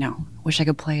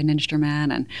an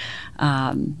instrument. And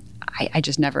I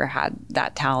just never had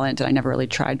that talent, and I never really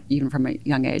tried even from a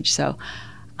young age. So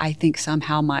I think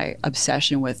somehow my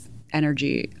obsession with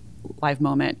energy, live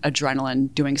moment,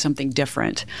 adrenaline, doing something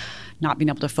different, not being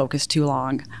able to focus too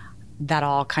long, that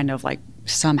all kind of like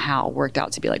somehow worked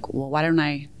out to be like, well, why don't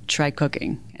I try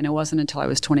cooking? And it wasn't until I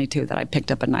was 22 that I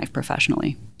picked up a knife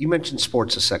professionally. You mentioned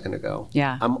sports a second ago.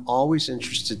 Yeah. I'm always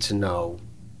interested to know,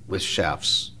 with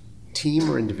chefs, team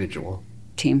or individual?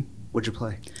 Team. What'd you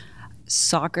play?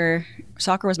 Soccer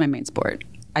was my main sport.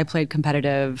 I played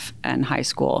competitive in high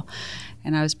school,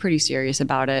 and I was pretty serious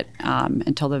about it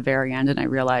until the very end. And I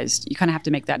realized you kind of have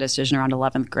to make that decision around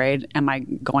 11th grade. Am I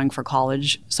going for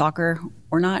college soccer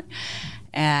or not?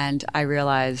 And I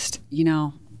realized,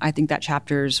 I think that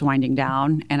chapter's winding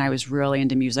down, and I was really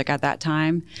into music at that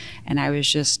time. And I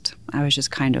was just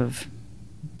kind of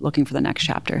looking for the next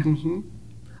chapter. Mm-hmm.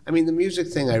 I mean, the music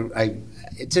thing,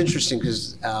 it's interesting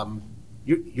because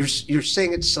you're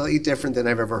saying it's slightly different than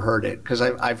I've ever heard it. Because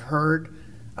I've heard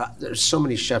there's so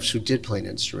many chefs who did play an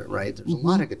instrument, right? There's a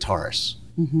lot of guitarists.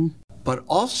 Mm-hmm. But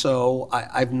also,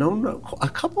 I've known a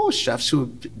couple of chefs who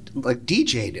have like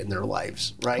DJ'd in their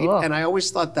lives, right? Cool. And I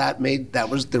always thought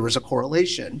there was a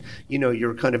correlation.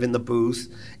 You're kind of in the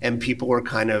booth, and people were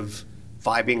kind of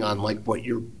vibing on like what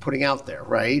you're putting out there,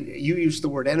 right? You used the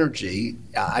word energy.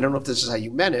 I don't know if this is how you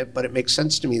meant it, but it makes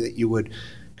sense to me that you would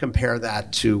compare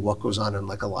that to what goes on in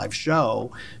like a live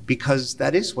show, because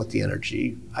that is what the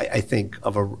energy I think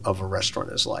of a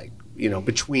restaurant is like.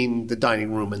 Between the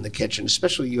dining room and the kitchen,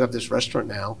 especially you have this restaurant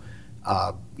now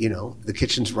The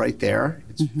kitchen's right there.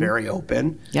 It's very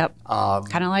open. Yep.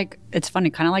 Kind of like, it's funny,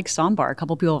 kind of like Sambar. A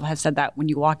couple people have said that when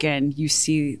you walk in, you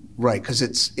see. Right, because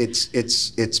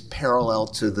it's parallel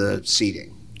to the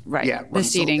seating. Right. Yeah, the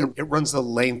seating. It runs the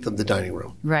length of the dining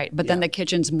room. Right. But then the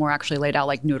kitchen's more actually laid out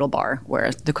like noodle bar,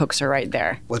 where the cooks are right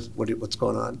there. What's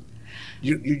going on?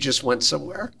 You just went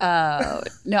somewhere?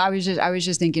 No, I was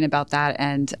just thinking about that,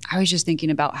 and I was just thinking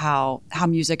about how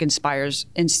music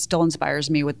still inspires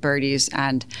me with Birdies,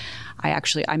 and I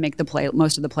make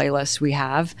most of the playlists we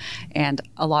have, and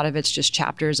a lot of it's just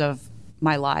chapters of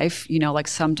my life. Like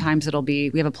sometimes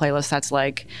we have a playlist that's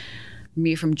like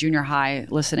me from junior high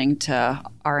listening to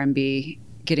R&B,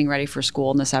 getting ready for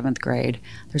school in the 7th grade.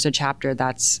 There's a chapter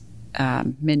that's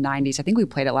mid-90s. I think we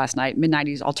played it last night.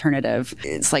 Mid-90s alternative.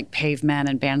 It's like Pavement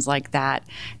and bands like that.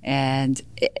 And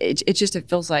it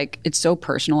feels like it's so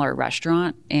personal, our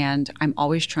restaurant. And I'm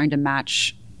always trying to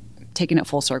match, taking it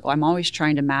full circle, I'm always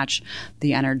trying to match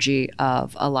the energy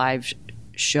of a live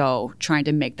show, trying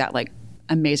to make that like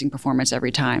amazing performance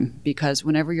every time. Because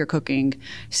whenever you're cooking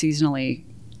seasonally,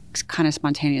 kind of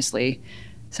spontaneously,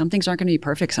 some things aren't going to be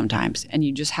perfect sometimes. And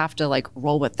you just have to like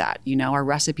roll with that. Our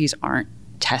recipes aren't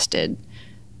tested.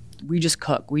 We just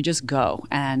cook, we just go.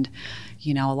 And,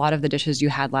 a lot of the dishes you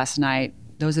had last night,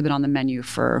 those have been on the menu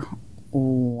for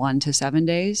 1 to 7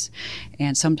 days.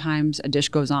 And sometimes a dish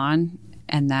goes on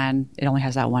and then it only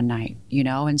has that one night,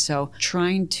 And so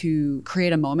trying to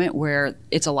create a moment where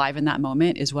it's alive in that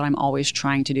moment is what I'm always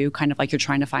trying to do, kind of like you're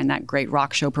trying to find that great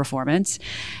rock show performance.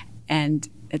 And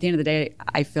at the end of the day,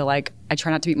 I feel like I try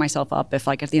not to beat myself up if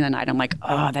like at the end of the night I'm like,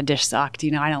 oh, that dish sucked,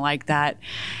 I don't like that,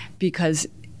 because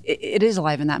it is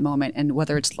alive in that moment. And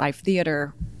whether it's live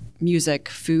theater, music,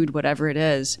 food, whatever it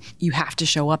is, you have to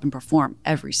show up and perform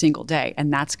every single day.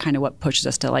 And that's kind of what pushes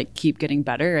us to like keep getting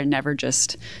better and never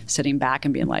just sitting back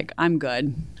and being like, I'm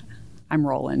good, I'm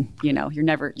rolling. You're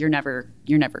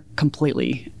never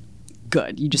completely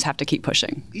good. You just have to keep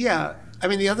pushing. Yeah. I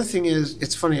mean, the other thing is,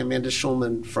 it's funny, Amanda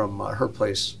Schulman from her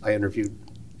place I interviewed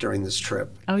during this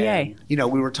trip. Oh, yay.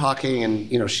 And, we were talking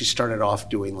and, she started off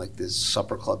doing like this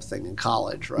supper club thing in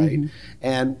college, right?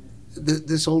 And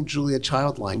this old Julia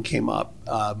Child line came up,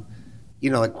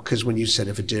 like, because when you said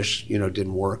if a dish,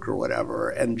 didn't work or whatever,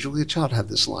 and Julia Child had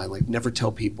this line, like, never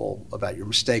tell people about your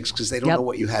mistakes because they don't know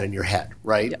what you had in your head,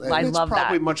 right? Yep. I love that. It's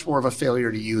probably much more of a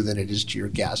failure to you than it is to your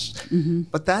guests.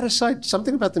 But that aside,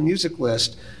 something about the music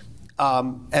list,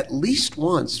 at least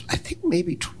once, I think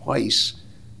maybe twice,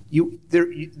 you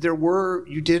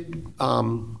did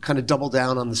kind of double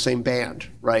down on the same band,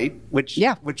 right? Which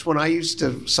when I used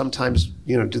to sometimes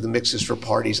do the mixes for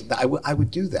parties, I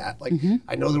would do that. Like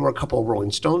I know there were a couple of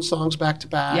Rolling Stones songs back to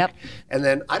back, and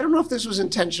then I don't know if this was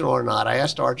intentional or not. I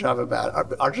asked Arjav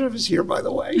about it. Arjav is here, by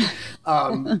the way,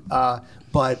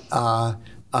 but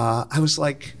I was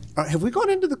like, have we gone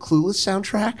into the Clueless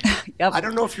soundtrack? Yep. I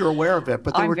don't know if you're aware of it,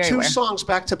 but there were two songs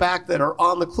back to back that are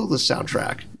on the Clueless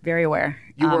soundtrack. Very aware.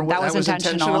 You were that was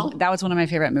intentional. That was one of my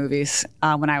favorite movies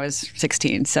when I was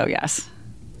 16. So yes.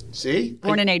 See?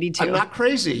 Born in 82. I'm not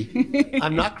crazy.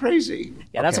 I'm not crazy.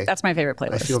 Yeah, that's my favorite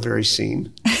playlist. I feel very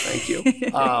seen. Thank you.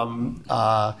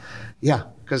 Yeah,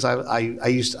 because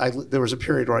there was a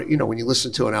period where when you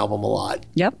listen to an album a lot,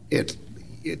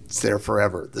 it's there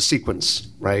forever. The sequence,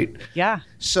 right? Yeah.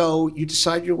 So you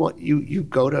decide you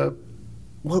go to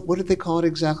what did they call it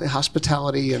exactly?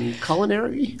 Hospitality and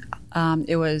culinary?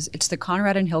 It's the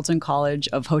Conrad and Hilton College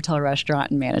of Hotel, Restaurant,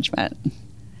 and Management.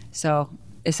 So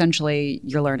essentially,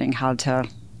 you're learning how to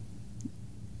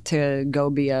go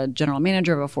be a general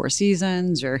manager of a Four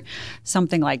Seasons or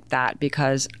something like that,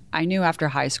 because I knew after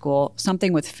high school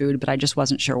something with food, but I just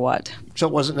wasn't sure what. So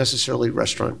it wasn't necessarily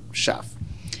restaurant chef.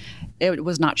 It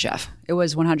was not chef. It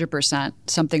was 100%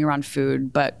 something around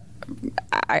food, but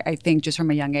I think just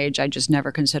from a young age, I just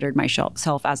never considered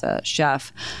myself as a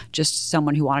chef, just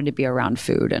someone who wanted to be around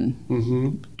food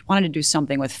and wanted to do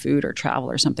something with food or travel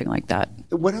or something like that.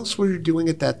 What else were you doing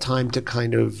at that time to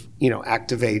kind of,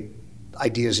 activate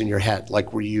ideas in your head?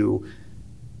 Like, were you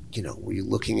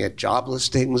looking at job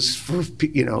listings for,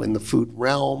 in the food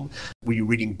realm? Were you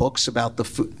reading books about the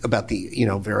food, about the,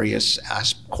 various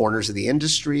corners of the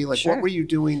industry? Like, Sure. What were you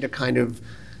doing to kind of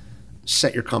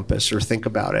set your compass or think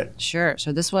about it? Sure.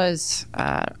 So this was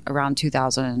around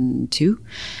 2002.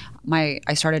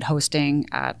 I started hosting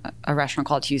at a restaurant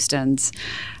called Houston's.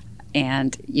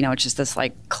 And, it's just this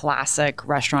like classic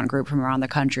restaurant group from around the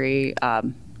country. I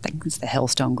think it's the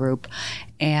Hillstone Group.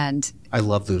 And I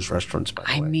love those restaurants, by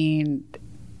the way. I mean,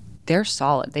 they're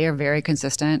solid. They are very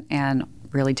consistent and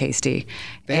really tasty.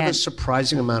 They have a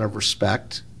surprising amount of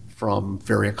respect from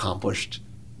very accomplished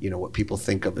what people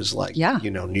think of as like, Yeah.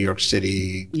 New York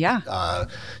City, Yeah.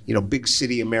 big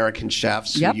city American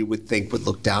chefs Yep. who you would think would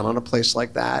look down on a place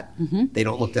like that. They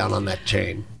don't look down on that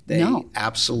chain. They No.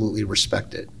 absolutely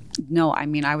respect it. No, I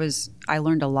mean, I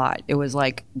learned a lot. It was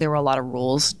like there were a lot of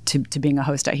rules to being a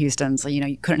host at Houston's.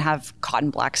 You couldn't have cotton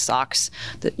black socks.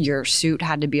 Your suit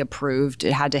had to be approved.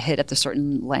 It had to hit at the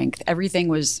certain length. Everything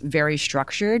was very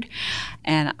structured.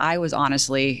 And I was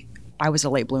a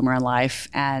late bloomer in life,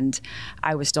 and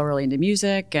I was still really into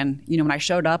music. And, when I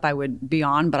showed up, I would be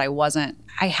on, but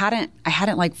I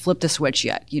hadn't like flipped the switch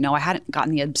yet. I hadn't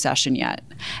gotten the obsession yet.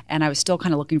 And I was still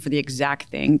kind of looking for the exact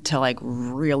thing to like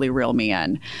really reel me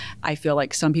in. I feel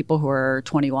like some people who are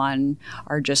 21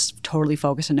 are just totally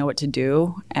focused and know what to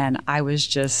do. And I was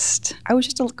just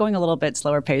going a little bit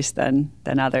slower pace than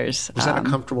others. Was that a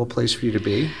comfortable place for you to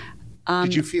be?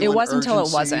 Did you feel It an wasn't until it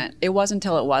urgency? wasn't. It wasn't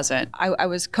until it wasn't. I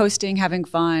was coasting, having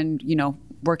fun,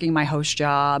 working my host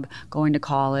job, going to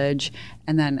college,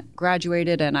 and then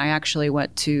graduated. And I actually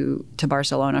went to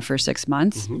Barcelona for 6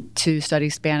 months to study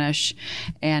Spanish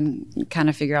and kind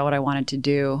of figure out what I wanted to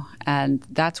do. And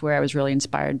that's where I was really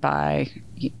inspired by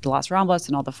the Las Ramblas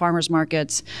and all the farmers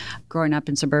markets. Growing up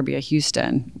in suburbia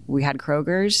Houston, we had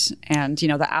Kroger's and,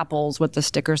 the apples with the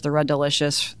stickers, the Red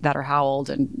Delicious that are howled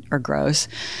and are gross.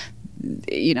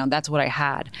 That's what I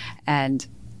had. And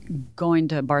going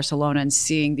to Barcelona and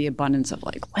seeing the abundance of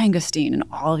like langoustine and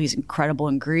all of these incredible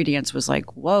ingredients was like,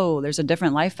 whoa, there's a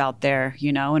different life out there,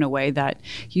 in a way that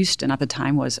Houston at the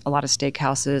time was a lot of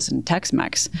steakhouses and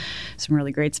Tex-Mex, some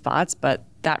really great spots. But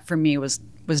that for me was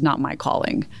not my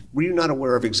calling. Were you not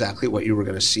aware of exactly what you were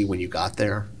going to see when you got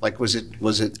there? Like, was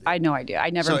it? I had no idea.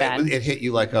 I'd never been. It hit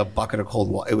you like a bucket of cold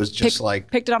water. It was just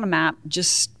picked it on a map,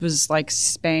 just was like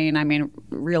Spain. I mean,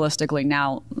 realistically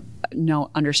now, no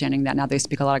understanding that now they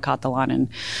speak a lot of Catalan in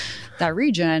that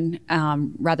region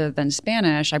rather than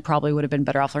Spanish. I probably would have been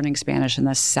better off learning Spanish in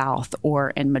the South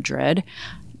or in Madrid.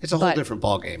 It's a whole different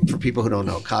ballgame for people who don't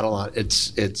know Catalan.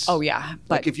 It's oh yeah,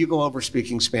 but like if you go over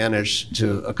speaking Spanish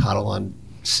to a Catalan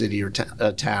city or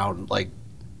town, like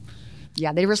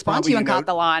yeah, they respond to you in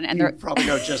Catalan, and you they're probably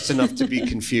know just enough to be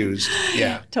confused.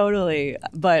 Yeah, totally.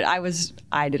 But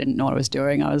I didn't know what I was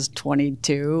doing. I was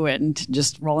 22 and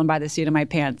just rolling by the seat of my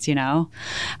pants. I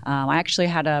actually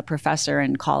had a professor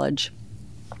in college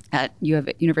at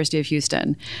University of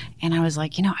Houston, and I was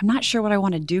like, I'm not sure what I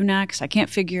want to do next. I can't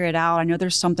figure it out. I know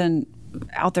there's something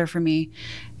out there for me.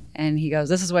 And he goes,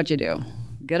 "This is what you do.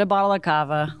 Get a bottle of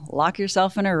cava, lock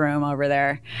yourself in a room over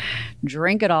there,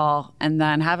 drink it all, and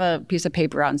then have a piece of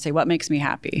paper out and say, what makes me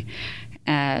happy?"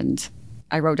 And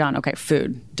I wrote down, okay,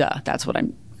 food, duh, that's what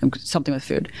I'm something with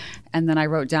food. And then I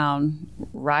wrote down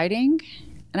writing,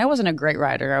 and I wasn't a great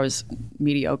writer, I was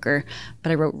mediocre,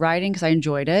 but I wrote writing because I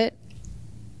enjoyed it.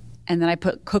 And then I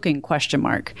put cooking ?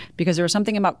 Because there was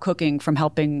something about cooking from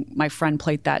helping my friend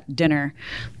plate that dinner,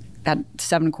 that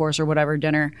 7-course or whatever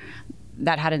dinner,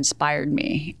 that had inspired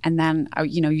me. And then,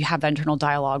 you have that internal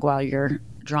dialogue while you're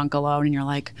drunk alone and you're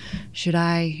like, should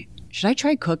I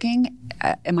try cooking?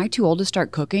 Am I too old to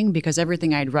start cooking? Because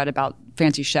everything I'd read about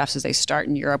fancy chefs is they start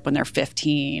in Europe when they're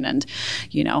 15 and,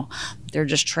 they're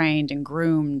just trained and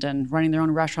groomed and running their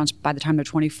own restaurants by the time they're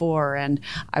 24. And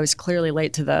I was clearly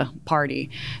late to the party.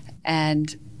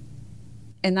 And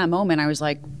in that moment, I was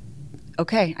like,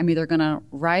 okay, I'm either going to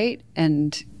write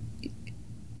and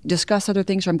discuss other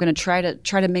things, or I'm going to try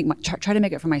to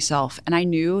make it for myself. And I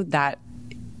knew that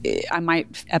I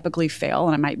might epically fail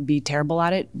and I might be terrible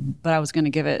at it, but I was going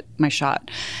to give it my shot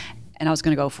and I was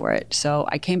going to go for it. So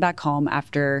I came back home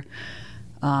after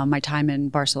my time in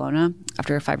Barcelona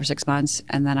after 5 or 6 months,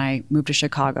 and then I moved to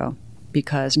Chicago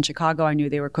because in Chicago I knew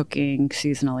they were cooking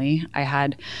seasonally. I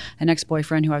had an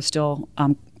ex-boyfriend who I was still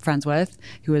friends with,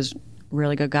 who was a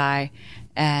really good guy,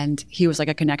 and he was like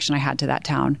a connection I had to that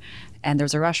town. And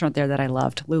there's a restaurant there that I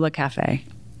loved, Lula Cafe.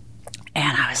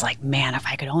 And I was like, man, if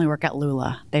I could only work at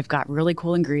Lula. They've got really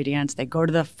cool ingredients. They go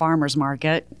to the farmer's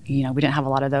market. We didn't have a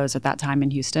lot of those at that time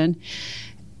in Houston.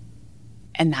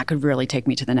 And that could really take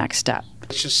me to the next step.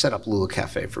 Let's just set up Lula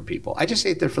Cafe for people. I just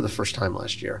ate there for the first time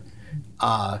last year.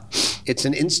 It's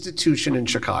an institution in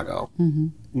Chicago.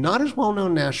 Not as well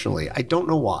known nationally. I don't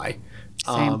know why.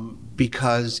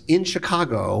 Because in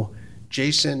Chicago,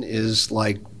 Jason is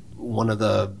like one of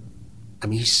the,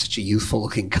 he's such a youthful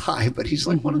looking guy, but he's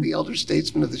like one of the elder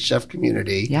statesmen of the chef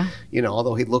community. Yeah.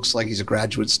 Although he looks like he's a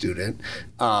graduate student.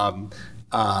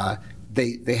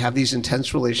 They have these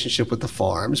intense relationship with the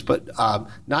farms, but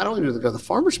not only do they go to the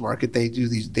farmers market, they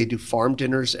do farm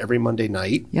dinners every Monday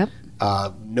night. Yep.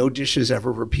 No dishes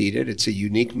ever repeated. It's a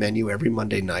unique menu every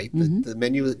Monday night. The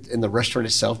menu in the restaurant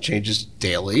itself changes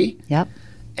daily. Yep.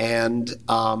 And,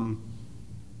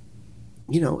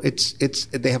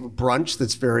 they have a brunch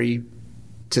that's very,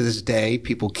 to this day,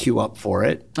 people queue up for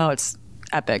it. Oh, it's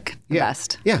epic. The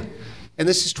best. Yeah. And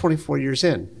this is 24 years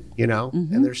in,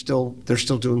 and they're still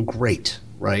doing great,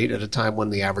 right? At a time when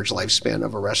the average lifespan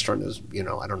of a restaurant is,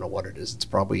 I don't know what it is. It's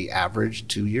probably average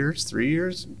 2 years, 3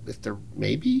 years, if they're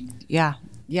maybe. Yeah.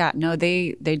 Yeah. No,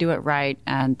 they do it right,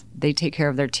 and they take care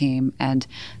of their team. And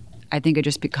I think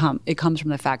it comes from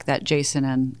the fact that Jason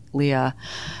and Leah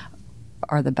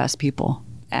are the best people,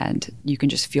 and you can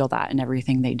just feel that in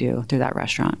everything they do through that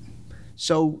restaurant.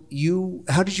 So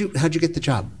how'd you get the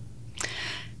job?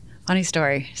 Funny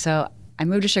story. So I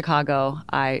moved to Chicago.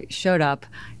 I showed up,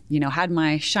 had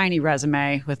my shiny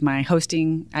resume with my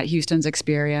hosting at Houston's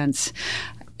experience.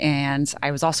 And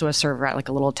I was also a server at like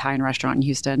a little Italian restaurant in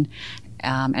Houston.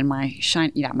 And my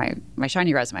shiny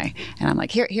resume. And I'm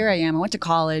like, here I am. I went to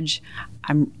college.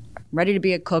 I'm ready to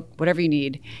be a cook, whatever you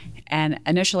need. And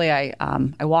initially I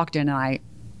walked in and I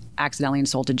accidentally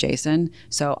insulted Jason.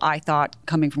 So I thought,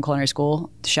 coming from culinary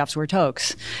school, the chefs were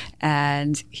tokes.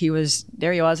 And he was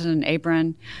in an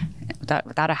apron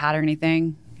without a hat or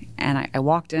anything. And I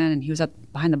walked in and he was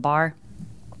behind the bar.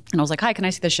 And I was like, hi, can I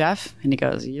see the chef? And he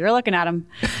goes, you're looking at him.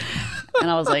 And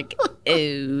I was like,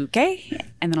 okay.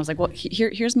 And then I was like, well,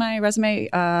 here's my resume,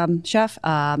 chef.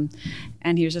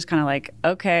 And he was just kind of like,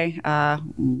 okay,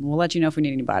 we'll let you know if we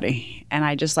need anybody. And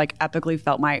I just like epically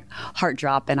felt my heart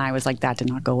drop. And I was like, that did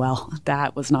not go well.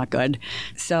 That was not good.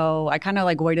 So I kind of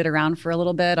like waited around for a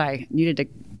little bit. I needed to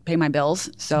pay my bills.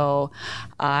 So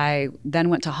I then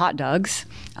went to Hot Doug's.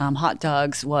 Hot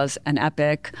Doug's was an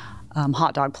epic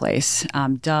hot dog place.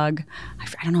 Doug,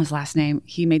 I don't know his last name.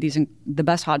 He made the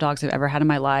best hot dogs I've ever had in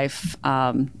my life.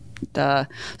 The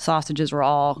sausages were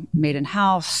all made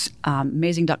in-house,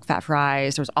 amazing duck fat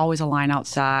fries. There was always a line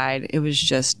outside. It was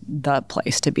just the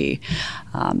place to be.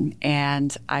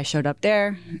 And I showed up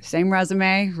there, same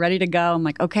resume, ready to go. I'm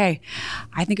like, okay,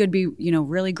 I think it would be,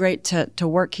 really great to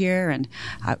work here. And,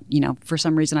 for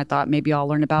some reason I thought maybe I'll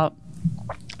learn about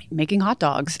making hot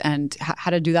dogs and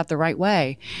how to do that the right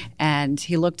way. And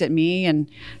he looked at me and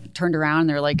turned around, and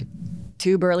there were like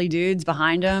two burly dudes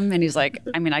behind him. And he's like,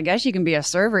 I guess you can be a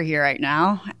server here right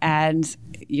now. And,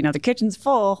 the kitchen's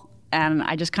full. And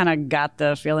I just kind of got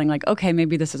the feeling like, okay,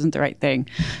 maybe this isn't the right thing.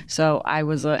 So I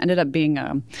was ended up being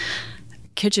a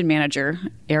kitchen manager,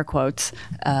 air quotes,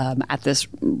 at this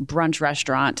brunch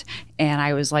restaurant. And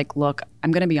I was like, look,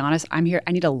 I'm going to be honest. I'm here.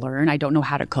 I need to learn. I don't know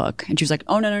how to cook. And she was like,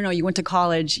 oh, no. You went to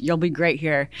college. You'll be great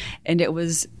here. And it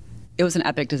was an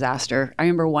epic disaster. I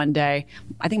remember one day,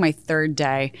 I think my third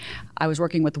day, I was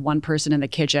working with one person in the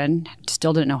kitchen,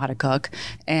 still didn't know how to cook.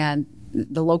 And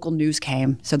the local news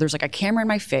came. So there's like a camera in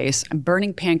my face. I'm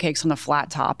burning pancakes on the flat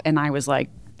top. And I was like,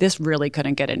 this really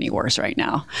couldn't get any worse right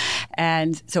now.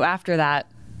 And so after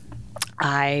that,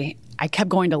 I kept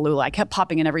going to Lula. I kept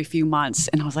popping in every few months.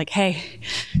 And I was like, hey,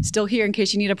 still here in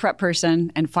case you need a prep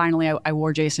person. And finally, I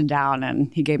wore Jason down,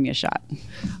 and he gave me a shot.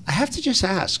 I have to just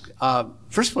ask,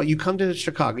 first of all, you come to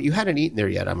Chicago. You hadn't eaten there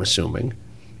yet, I'm assuming.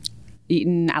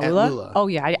 Eaten at Lula? Oh,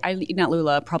 yeah. I'd eaten at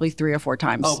Lula probably 3 or 4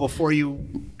 times. Oh, before you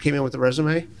came in with the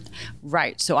resume?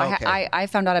 Right. So Okay. I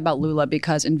found out about Lula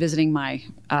because in visiting my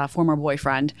former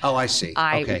boyfriend. Oh, I see.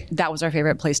 Okay. That was our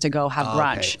favorite place to go have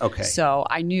brunch. Okay. So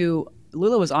I knew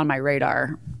Lula was on my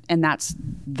radar, and that's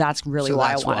really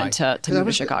why I wanted to move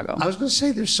to Chicago. I was going to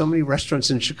say, there's so many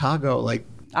restaurants in Chicago, like.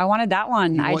 I wanted that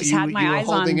one. I just had my eyes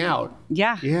on. Holding out.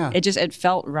 Yeah. It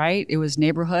felt right. It was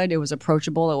neighborhood. It was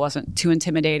approachable. It wasn't too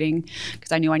intimidating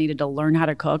because I knew I needed to learn how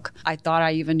to cook. I thought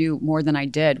I even knew more than I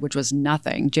did, which was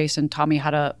nothing. Jason taught me how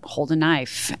to hold a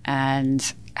knife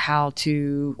and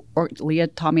Leah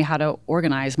taught me how to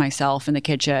organize myself in the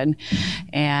kitchen.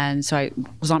 And so I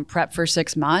was on prep for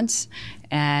 6 months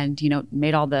and,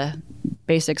 made all the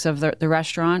basics of the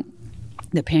restaurant.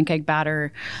 The pancake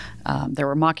batter. There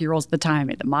were maki rolls at the time. I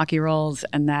made the maki rolls.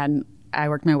 And then I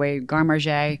worked my way garde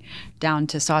manger down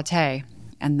to sauté.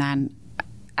 And then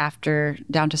after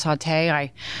down to sauté,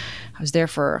 I was there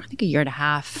for, I think, a year and a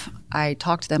half. I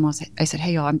talked to them. I said,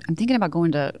 hey, y'all, I'm thinking about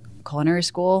going to culinary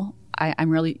school.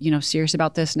 I'm really, serious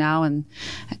about this now. And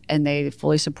they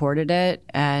fully supported it.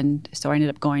 And so I ended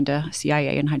up going to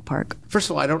CIA in Hyde Park. First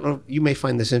of all, I don't know, you may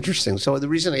find this interesting. So the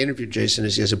reason I interviewed Jason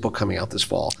is he has a book coming out this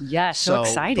fall. Yes, so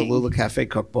exciting. The Lula Cafe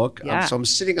Cookbook. Yeah. So I'm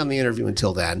sitting on the interview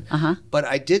until then. Uh-huh. But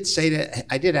I did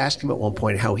ask him at one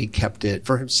point how he kept it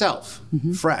for himself,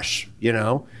 fresh,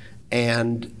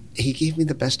 and he gave me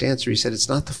the best answer. He said, it's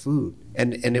not the food.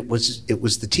 And it was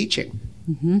the teaching.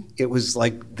 Mm-hmm. It was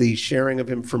like the sharing of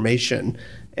information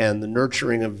and the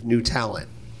nurturing of new talent.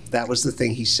 That was the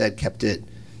thing he said kept it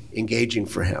engaging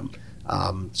for him.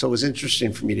 So it was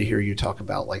interesting for me to hear you talk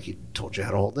about, like, he told you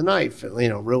how to hold the knife. And,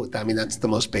 really, I mean, that's the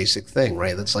most basic thing,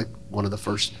 right? That's like one of the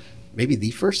first, maybe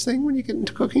the first thing when you get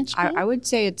into cooking school. I would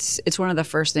say it's one of the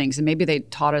first things, and maybe they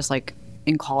taught us like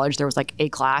in college there was like a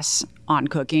class on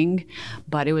cooking,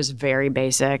 but it was very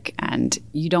basic, and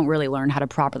you don't really learn how to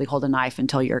properly hold a knife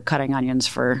until you're cutting onions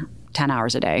for 10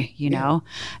 hours a day, you know?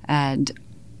 And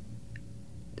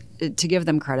to give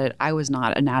them credit, I was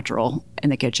not a natural in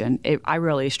the kitchen. I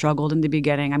really struggled in the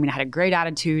beginning. I mean, I had a great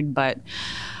attitude, but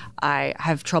I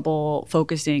have trouble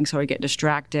focusing, so I get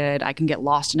distracted. I can get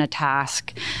lost in a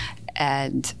task,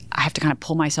 and I have to kind of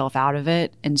pull myself out of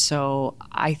it. And so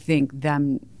I think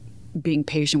them being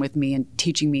patient with me and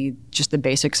teaching me just the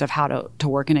basics of how to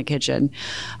work in a kitchen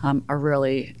are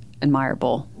really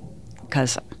admirable,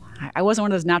 because I wasn't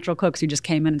one of those natural cooks who just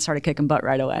came in and started kicking butt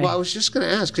right away. Well, I was just going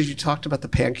to ask, because you talked about the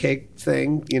pancake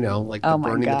thing, like the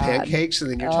burning the pancakes, and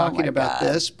then you're talking about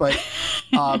this. But,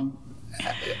 I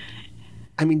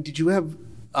mean, did you have,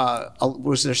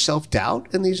 was there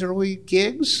self-doubt in these early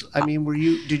gigs? I mean,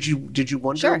 did you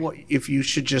wonder if you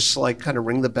should just like kind of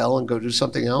ring the bell and go do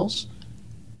something else?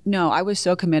 No, I was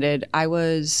so committed. My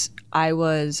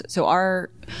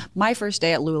first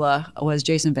day at Lula was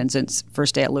Jason Vincent's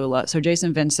first day at Lula. So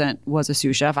Jason Vincent was a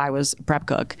sous chef. I was a prep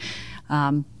cook.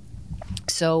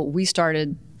 So we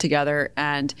started together,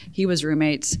 and he was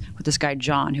roommates with this guy,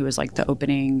 John, who was like the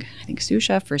opening, I think, sous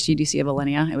chef for CDC of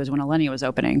Alinea. It was when Alinea was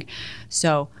opening.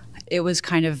 So it was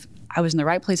kind of, I was in the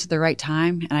right place at the right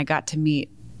time, and I got to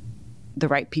meet the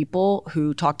right people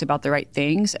who talked about the right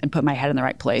things and put my head in the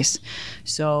right place.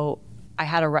 So I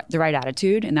had the right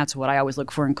attitude, and that's what I always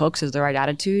look for in cooks, is the right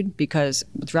attitude, because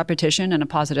with repetition and a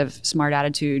positive, smart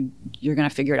attitude, you're going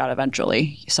to figure it out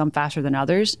eventually, some faster than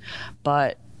others.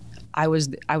 But I was,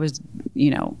 in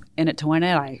it to win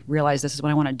it. I realized this is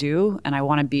what I want to do, and I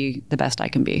want to be the best I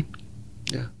can be.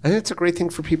 Yeah. I think it's a great thing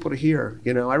for people to hear. I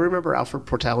remember Alfred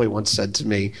Portali once said to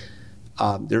me,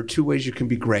 there are two ways you can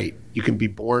be great. You can be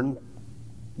born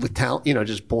with talent,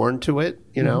 just born to it,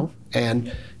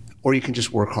 or you can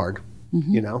just work hard.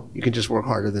 You can just work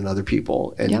harder than other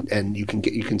people, and you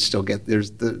can still get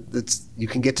you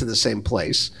can get to the same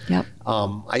place. Yep.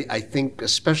 I think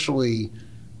especially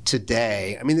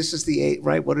today, I mean, this is the age,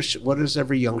 right? What is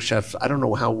every young chef? I don't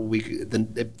know how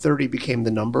 30 became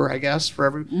the number, I guess, for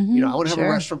every. I want to have a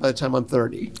restaurant by the time I'm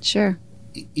 30. Sure.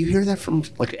 You hear that from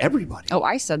like everybody. Oh,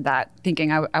 I said that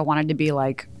thinking I wanted to be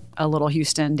like a little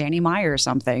Houston Danny Meyer or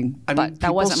something, but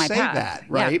that wasn't my path. That,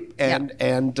 right? Yeah.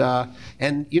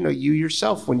 And you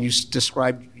yourself, when you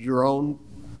described your own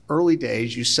early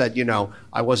days, you said,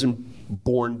 I wasn't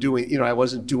born doing, I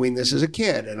wasn't doing this as a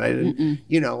kid, and I didn't,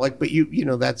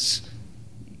 but that's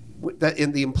that.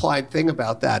 In the implied thing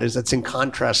about that is that's in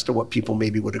contrast to what people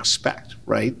maybe would expect,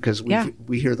 right? Because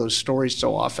we hear those stories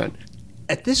so often.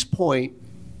 At this point,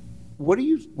 what are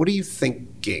you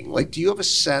thinking? Like, do you have a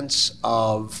sense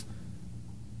of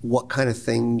what kind of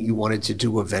thing you wanted to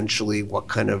do eventually? What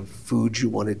kind of food you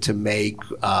wanted to make?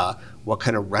 What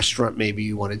kind of restaurant maybe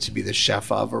you wanted to be the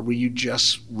chef of? Or were you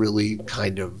just really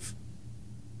kind of,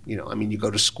 you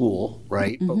go to school,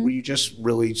 right? But were you just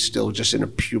really still just in a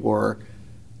pure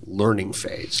learning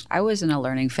phase? I was in a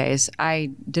learning phase.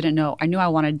 I didn't know. I knew I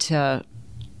wanted to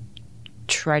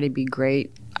try to be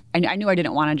great. I knew I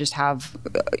didn't want to just have,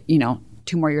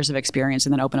 2 more years of experience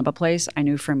and then open up a place. I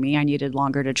knew for me, I needed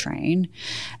longer to train,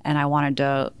 and I wanted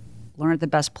to learn at the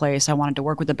best place. I wanted to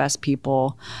work with the best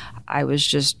people. I was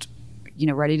just,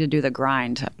 ready to do the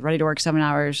grind, ready to work 7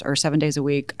 hours or 7 days a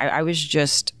week. I was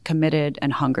just committed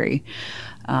and hungry.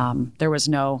 There was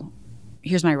no,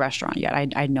 here's my restaurant yet. I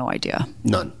had no idea.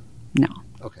 None? No.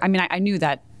 Okay. I mean, I knew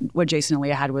that what Jason and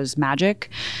Leah had was magic.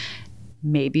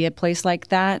 Maybe a place like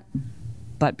that.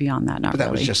 But beyond that, not really. But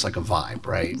that was just like a vibe,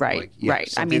 right? Right, right.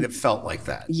 Something that felt like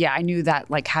that. Yeah, I knew that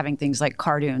like having things like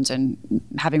cardoons and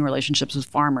having relationships with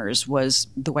farmers was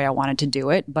the way I wanted to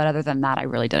do it. But other than that, I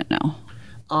really didn't know.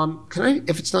 Can I,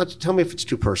 if it's not, tell me if it's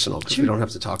too personal, because we don't have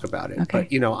to talk about it. Okay.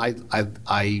 But,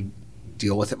 I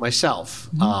deal with it myself.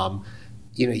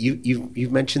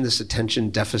 You've mentioned this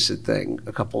attention deficit thing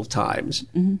a couple of times.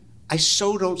 I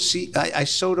so don't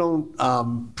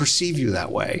perceive you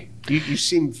that way. You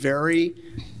seem very,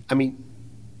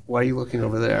 why are you looking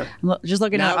over there? Just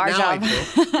looking at our job.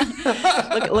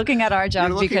 Looking at our job.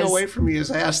 You're looking away from me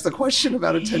as I ask the question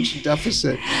about attention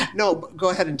deficit. No,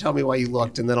 go ahead and tell me why you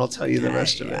looked, and then I'll tell you the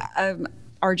rest of it.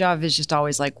 Our job is just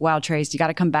always like, wow, Trace, you got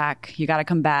to come back. You got to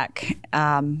come back.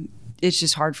 It's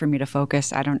just hard for me to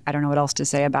focus. I don't know what else to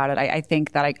say about it. I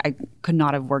think that I could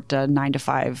not have worked a 9 to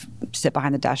 5 sit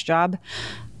behind the desk job.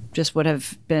 just would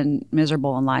have been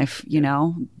miserable in life. You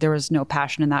know, there was no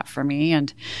passion in that for me.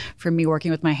 And for me,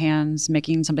 working with my hands,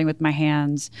 making something with my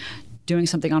hands, doing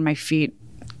something on my feet,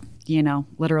 you know,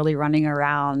 literally running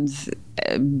around,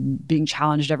 being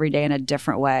challenged every day in a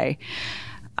different way.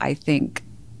 I think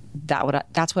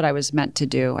that's what I was meant to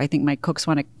do. I think my cooks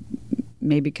want to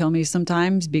maybe kill me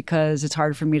sometimes because it's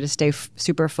hard for me to stay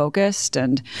super focused.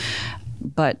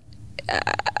 But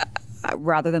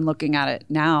rather than looking at it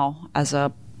now as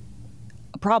a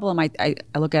problem, I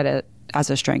look at it as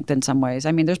a strength in some ways.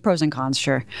 I mean, there's pros and cons,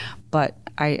 sure, but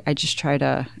I just try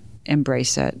to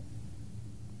embrace it.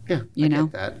 Yeah, I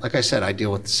get that. Like I said, I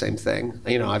deal with the same thing.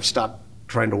 You know, I've stopped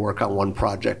trying to work on one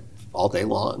project all day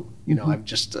long. You know, I've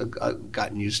just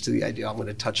gotten used to the idea I'm going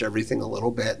to touch everything a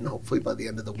little bit, and hopefully by the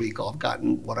end of the week I'll have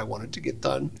gotten what I wanted to get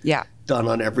done. Yeah. Done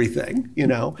on everything, you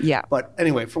know? Yeah. But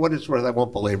anyway, for what it's worth, I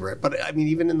won't belabor it. But I mean,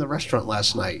 even in the restaurant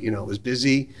last night, you know, it was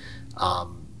busy.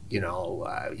 You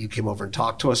know, you came over and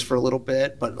talked to us for a little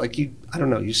bit, but like I don't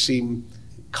know, you seem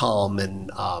calm,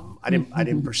 and I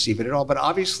didn't perceive it at all. But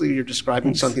obviously, you're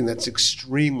describing something that's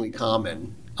extremely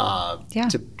common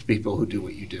to people who do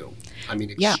what you do. I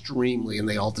mean, extremely, and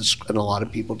they all and a lot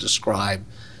of people describe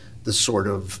the sort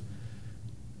of.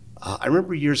 I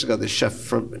remember years ago, the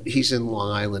chef he's in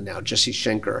Long Island now, Jesse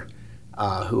Schenker,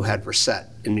 who had Reset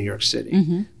in New York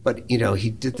City. But you know, he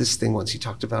did this thing once. He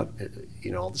talked about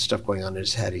you know all the stuff going on in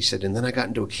his head. He said, and then I got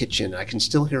into a kitchen. I can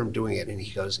still hear him doing it, and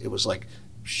he goes, it was like,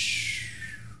 shh.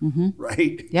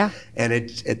 Right? Yeah. And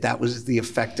that was the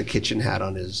effect the kitchen had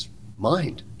on his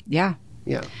mind. Yeah.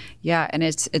 Yeah. Yeah. And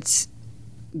it's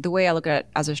the way I look at it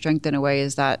as a strength in a way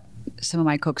is that some of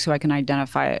my cooks who I can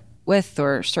identify it with,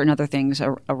 or certain other things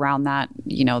around that,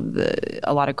 you know,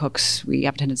 a lot of cooks, we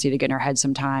have a tendency to get in our head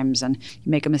sometimes, and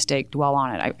you make a mistake, dwell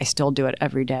on it. I still do it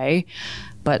every day,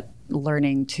 but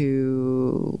learning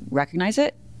to recognize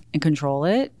it and control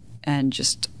it and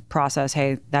just process,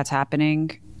 hey, that's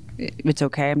happening. It's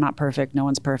okay. I'm not perfect. No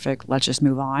one's perfect. Let's just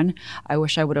move on. I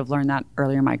wish I would have learned that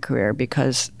earlier in my career,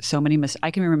 because so many I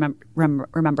can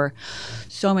remember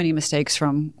so many mistakes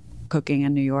from cooking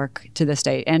in New York to this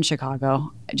day, and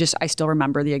Chicago. I still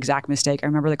remember the exact mistake. I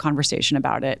remember the conversation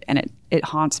about it, and it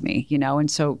haunts me, you know? And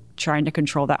so trying to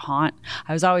control that haunt,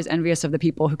 I was always envious of the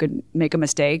people who could make a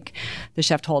mistake. The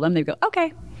chef told them, they'd go,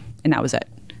 okay. And that was it.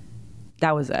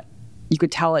 That was it. You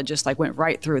could tell it just like went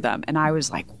right through them. And I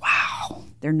was like, wow,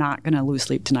 they're not going to lose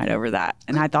sleep tonight over that.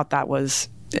 And I thought that was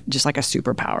just like a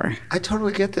superpower. I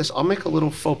totally get this. I'll make a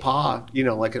little faux pas, you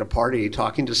know, like at a party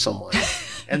talking to someone,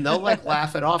 and they'll like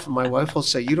laugh it off. And my wife will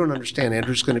say, you don't understand.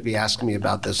 Andrew's going to be asking me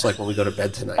about this like when we go to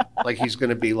bed tonight. Like he's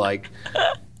going to be like,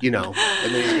 you know,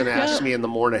 and then he's going to ask me in the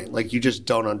morning. Like you just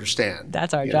don't understand.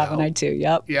 That's our job at night too.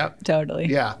 Yep. Yep. Totally.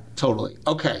 Yeah, totally.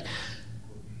 Okay.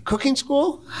 Cooking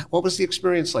school, what was the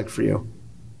experience like for you?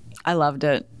 I loved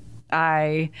it.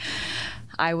 I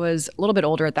was a little bit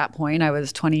older at that point. I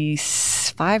was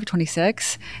 25,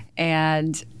 26,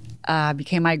 and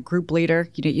became my group leader.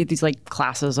 You had these like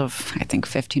classes of, I think,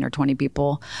 15 or 20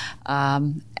 people.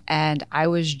 And I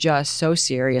was just so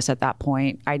serious at that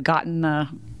point. I'd gotten the,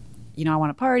 you know, I want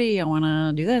to party, I want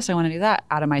to do this, I want to do that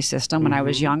out of my system when I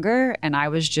was younger. And I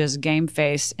was just game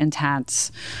face,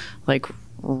 intense, like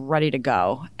ready to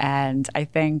go. And I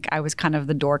think I was kind of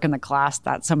the dork in the class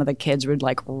that some of the kids would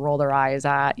like roll their eyes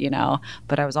at, you know,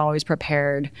 but I was always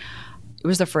prepared. It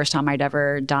was the first time I'd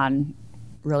ever done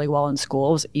really well in school.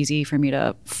 It was easy for me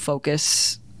to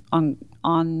focus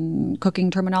on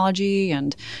cooking terminology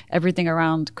and everything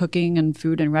around cooking and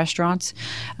food in restaurants.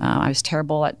 I was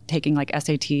terrible at taking like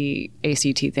SAT,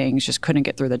 ACT things, just couldn't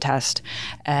get through the test.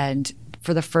 And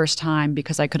for the first time,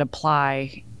 because I could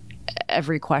apply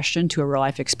every question to a real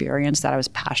life experience that I was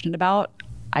passionate about,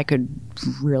 I could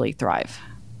really thrive.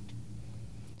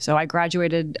 So I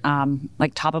graduated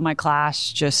like top of my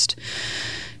class, just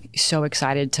so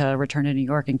excited to return to New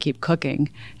York and keep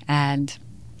cooking. And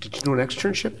did you do an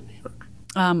externship in New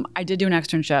York? I did do an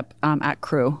externship at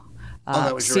Crew.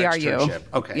 That was your CRU. Externship.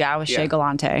 Okay. Yeah, I was Shea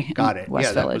Galante. Got it.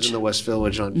 West Village. That was in the West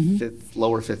Village on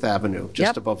Lower Fifth Avenue,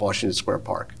 just above Washington Square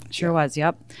Park. Sure was,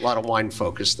 yep. A lot of wine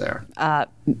focus there.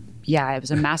 Yeah, it was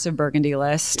a massive Burgundy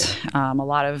list. A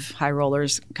lot of high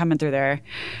rollers coming through there.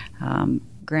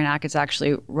 Grant Achatz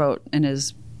actually wrote in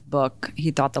his book,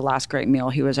 he thought the last great meal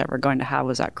he was ever going to have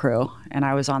was at Crew. And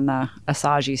I was on the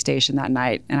Asagi station that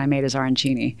night, and I made his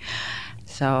arancini.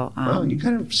 So, wow, you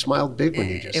kind of smiled big when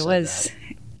you just said that.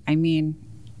 I mean,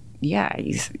 yeah,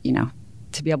 you know,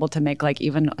 to be able to make like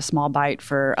even a small bite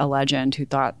for a legend who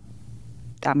thought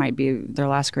that might be their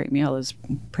last great meal is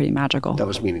pretty magical. That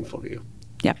was meaningful to you.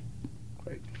 Yeah.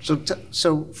 Great.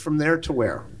 So from there to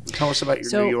where? Tell us about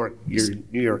your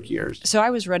New York years. So I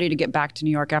was ready to get back to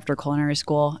New York after culinary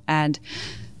school, and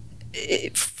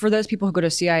for those people who go to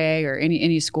CIA or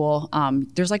any school,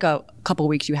 there's like a couple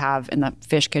weeks you have in the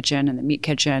fish kitchen and the meat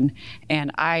kitchen, and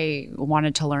I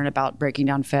wanted to learn about breaking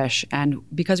down fish. And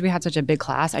because we had such a big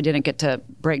class, I didn't get to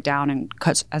break down and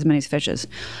cut as many fish as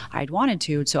I'd wanted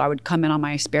to. So I would come in on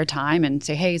my spare time and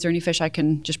say, "Hey, is there any fish I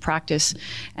can just practice?"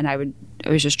 And I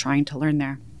was just trying to learn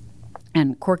there.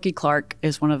 And Corky Clark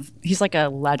is he's like a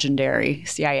legendary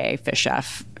CIA fish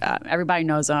chef. Everybody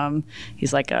knows him.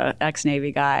 He's like a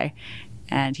ex-Navy guy.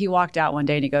 And he walked out one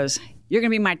day and he goes, "You're going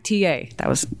to be my TA." That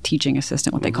was teaching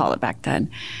assistant, what they call it back then.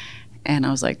 And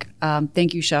I was like,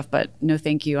 "Thank you, chef, but no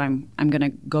thank you. I'm going to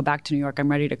go back to New York. I'm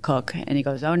ready to cook." And he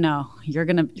goes, "Oh no, you're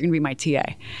going to be my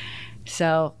TA."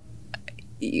 So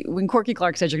when Corky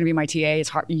Clark says you're going to be my TA, it's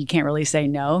hard. You can't really say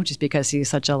no just because he's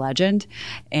such a legend.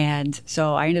 And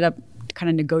so I ended up kind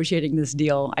of negotiating this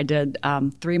deal. I did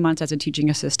 3 months as a teaching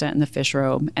assistant in the fish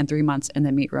room and 3 months in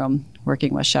the meat room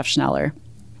working with Chef Schneller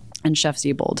and Chef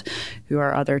Siebold, who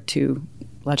are other two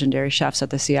legendary chefs at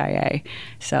the CIA.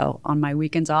 So on my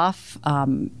weekends off,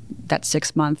 that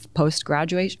 6-month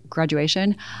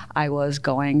post-graduation, I was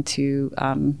going to,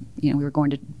 we were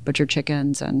going to butcher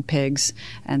chickens and pigs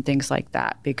and things like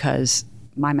that, because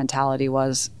my mentality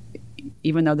was,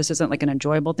 even though this isn't like an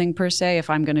enjoyable thing per se, if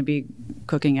I'm going to be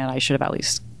cooking it, I should have at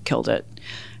least killed it.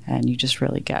 And you just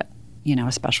really get,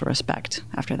 a special respect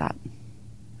after that.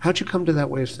 How'd you come to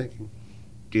that way of thinking?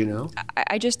 Do you know?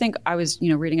 I just think I was,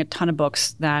 reading a ton of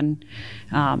books then.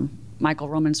 Michael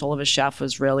Roman Solov's Chef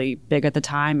was really big at the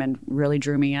time and really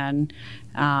drew me in.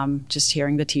 Just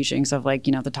hearing the teachings of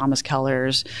the Thomas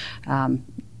Kellers,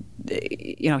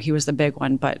 he was the big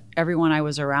one. But everyone I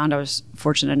was around, I was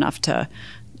fortunate enough to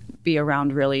be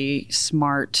around really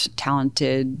smart,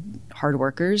 talented, hard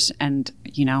workers. And,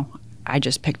 I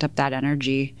just picked up that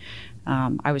energy.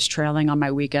 I was trailing on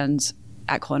my weekends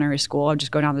at culinary school. I'd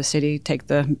just go down to the city, take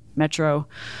the Metro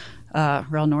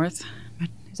Rail North.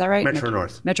 Is that right? Metro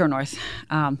North. Metro North.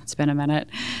 It's been a minute.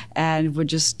 And would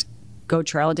just go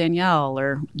trail at Danielle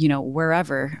or,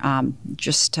 wherever,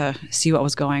 just to see what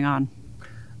was going on.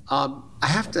 I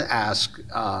have to ask,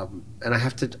 and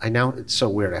I know it's so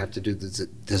weird. I have to do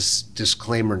this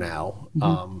disclaimer now,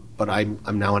 but I'm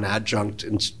now an adjunct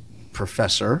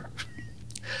professor.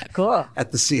 Cool.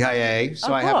 At the CIA,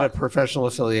 so I have a professional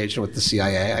affiliation with the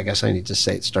CIA. I guess I need to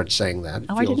start saying that.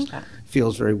 I didn't know that.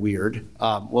 Feels very weird.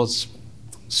 Well, it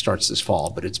starts this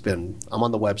fall, but I'm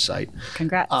on the website.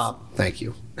 Congrats. Thank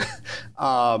you.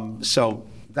 So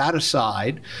that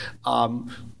aside,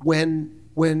 when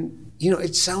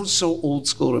it sounds so old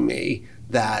school to me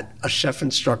that a chef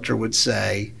instructor would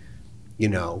say,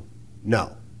 no,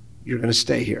 you're going to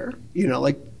stay here.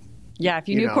 Yeah, if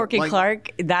you knew Corky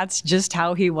Clark, that's just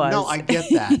how he was. No, I get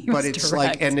that, but it's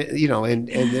direct. and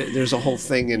there's a whole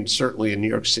thing, and certainly in New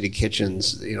York City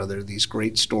kitchens, there are these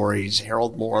great stories.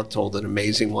 Harold Moore told an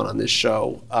amazing one on this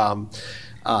show.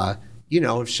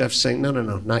 Of chefs saying, no,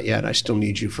 not yet. I still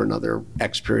need you for another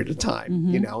X period of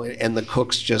time. And the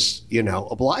cook's just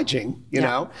obliging.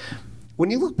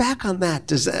 When you look back on that,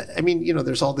 does that? I mean,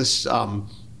 there's all this.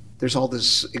 There's all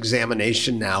this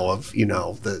examination now of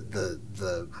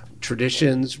the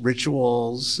traditions,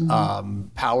 rituals,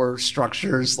 power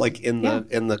structures, like in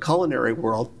the culinary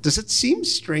world. Does it seem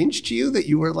strange to you that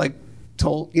you were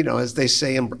told, as they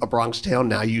say in A Bronx Tale,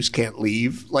 now you can't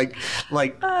leave?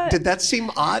 Did that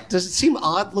seem odd? Does it seem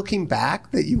odd looking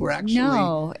back that you were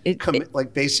actually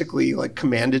basically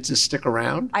commanded to stick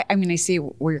around? I mean, I see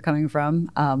where you're coming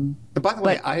from. But by the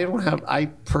way, I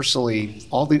personally,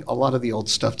 a lot of the old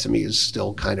stuff to me is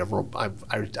still kind of,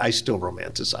 I still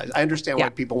romanticize. I understand why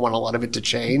people want a lot of it to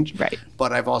change, right?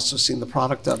 But I've also seen the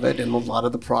product of it, and a lot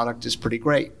of the product is pretty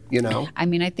great, I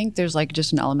mean, I think there's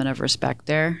just an element of respect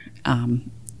there.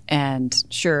 And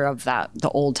sure, of that, the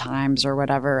old times or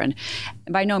whatever. And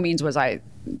by no means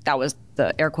that was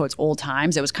the air quotes old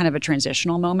times. It was kind of a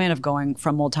transitional moment of going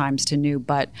from old times to new.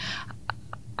 But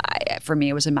for me,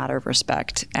 it was a matter of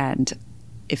respect. And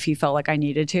if he felt like I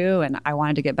needed to and I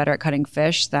wanted to get better at cutting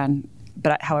fish,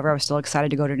 however, I was still excited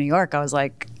to go to New York. I was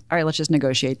like, all right, let's just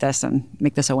negotiate this and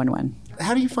make this a win-win.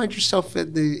 How do you find yourself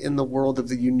in the world of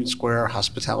the Union Square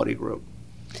hospitality group?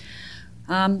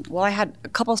 Well, I had a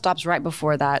couple stops right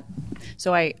before that.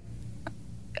 So I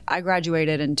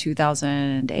graduated in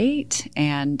 2008,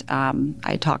 and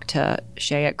I talked to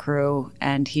Shay at Crew,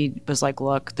 and he was like,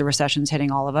 look, the recession's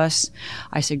hitting all of us.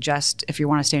 I suggest if you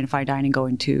want to stay in fine dining, go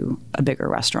into a bigger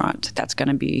restaurant that's going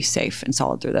to be safe and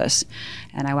solid through this.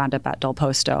 And I wound up at Del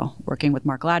Posto working with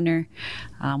Mark Ladner.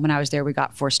 When I was there, we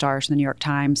got 4 stars in the New York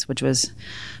Times, which was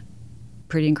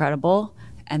pretty incredible.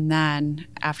 And then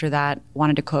after that,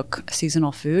 wanted to cook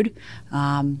seasonal food.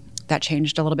 That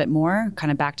changed a little bit more,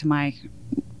 kind of back to my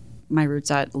roots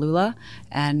at Lula,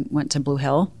 and went to Blue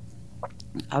Hill.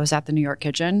 I was at the New York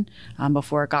kitchen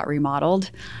before it got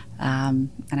remodeled, and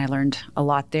I learned a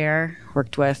lot there.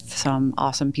 Worked with some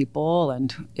awesome people,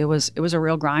 and it was a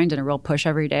real grind and a real push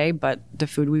every day. But the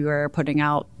food we were putting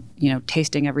out,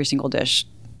 tasting every single dish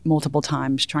multiple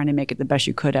times, trying to make it the best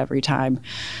you could every time,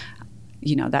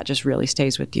 that just really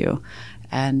stays with you.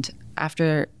 And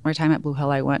after my time at Blue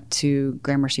Hill, I went to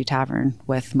Gramercy Tavern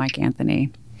with Mike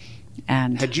Anthony.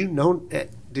 And Had you known?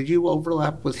 Did you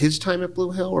overlap with his time at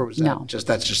Blue Hill, or was that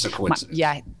that's just a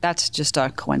coincidence? That's just a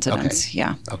coincidence. Okay.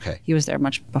 Yeah. Okay. He was there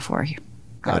much before.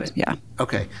 Got it. Yeah.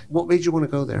 Okay. What made you want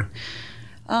to go there?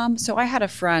 So I had a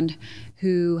friend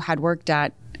who had worked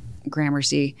at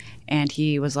Gramercy, and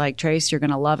he was like, "Trace, you're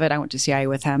going to love it." I went to CIA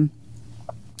with him.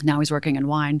 Now he's working in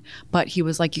wine, but he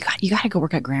was like, you got to go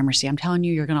work at Gramercy. I'm telling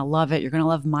you, you're going to love it. You're going to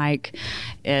love Mike.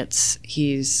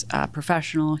 He's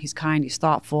professional, he's kind, he's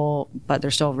thoughtful, but they're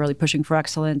still really pushing for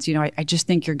excellence. I just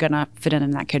think you're going to fit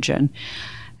in that kitchen.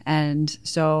 And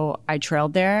so I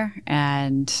trailed there,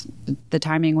 and the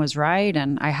timing was right.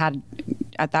 And I had,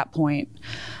 at that point,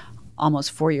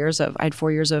 almost 4 years of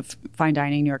fine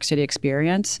dining New York City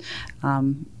experience.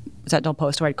 Was at Del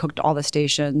Posto. I'd cooked all the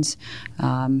stations,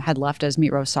 had left as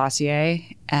meat roast saucier,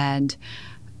 and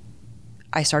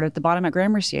I started at the bottom at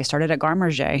Gramercy. I started at Garde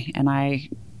Manger, and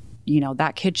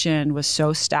that kitchen was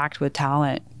so stacked with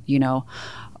talent.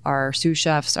 Our sous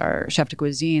chefs, our chef de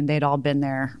cuisine, they'd all been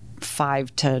there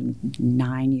 5 to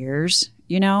 9 years,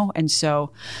 and so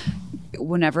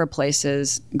whenever a place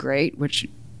is great, which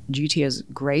GT is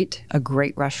great, a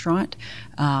great restaurant,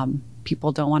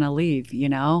 people don't want to leave,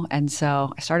 And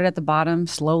so I started at the bottom,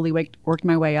 slowly worked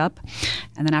my way up.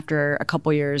 And then after a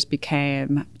couple years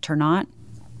became Tournant.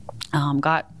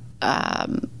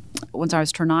 Once I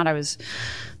was Tournant,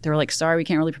 they were like, sorry, we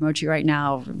can't really promote you right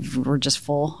now. We're just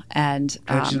full. And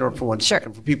Can I just interrupt for 1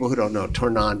 second? For people who don't know,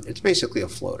 Tournant, it's basically a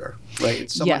floater, right?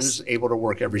 It's someone who's able to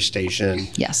work every station.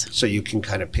 Yes. So you can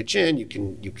kind of pitch in, you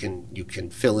can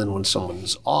fill in when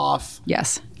someone's off.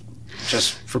 Yes.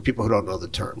 Just for people who don't know the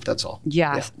term, that's all.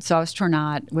 Yeah. So I was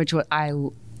Tournant, which I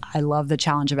love the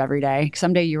challenge of every day.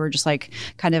 Someday you were just like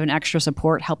kind of an extra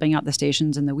support, helping out the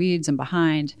stations in the weeds and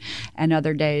behind. And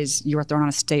other days you were thrown on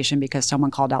a station because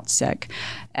someone called out sick.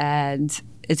 And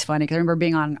it's funny because I remember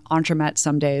being on entremet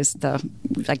some days, the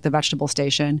vegetable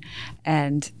station,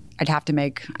 and I'd have to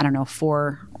make,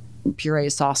 4 puree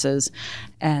sauces,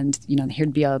 and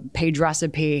here'd be a page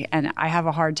recipe, and I have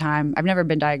a hard time. I've never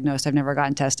been diagnosed, I've never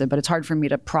gotten tested, but it's hard for me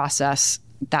to process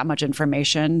that much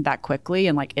information that quickly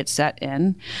and it set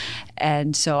in.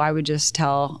 And so I would just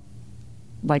tell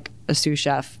a sous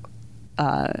chef,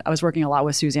 I was working a lot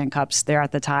with Suzanne Cups there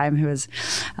at the time, who was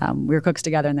we were cooks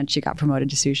together, and then she got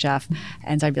promoted to sous chef.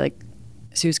 And so I'd be like,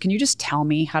 Suze, can you just tell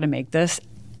me how to make this?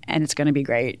 And it's going to be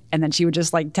great. And then she would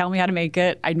just tell me how to make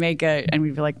it. I'd make it, and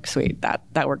we'd be like, sweet,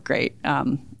 that worked great.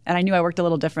 And I knew I worked a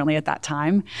little differently at that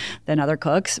time than other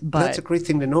cooks. But that's a great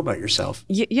thing to know about yourself.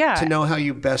 Yeah. To know how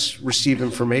you best receive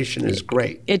information is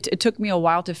great. It took me a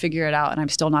while to figure it out, and I'm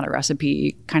still not a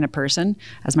recipe kind of person,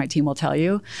 as my team will tell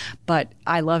you. But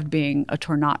I loved being a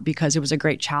Tournant because it was a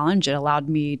great challenge. It allowed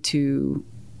me to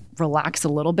relax a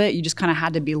little bit. You just kind of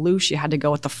had to be loose. You had to go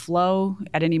with the flow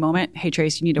at any moment. Hey,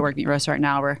 Trace, you need to work meat roast right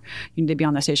now, or you need to be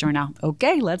on the station right now.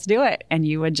 Okay, let's do it. And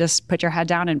you would just put your head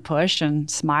down and push and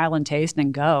smile and taste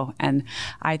and go. And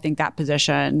I think that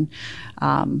position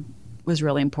was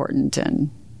really important in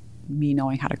me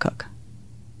knowing how to cook,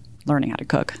 learning how to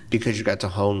cook. Because you got to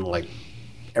hone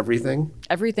everything?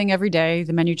 Everything every day.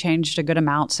 The menu changed a good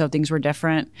amount, so things were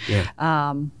different.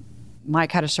 Yeah.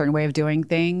 Mike had a certain way of doing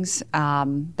things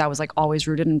that was always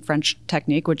rooted in French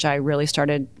technique, which I really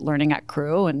started learning at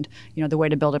Crew, and the way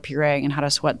to build a puree and how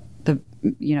to sweat the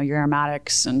your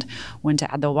aromatics, and when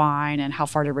to add the wine, and how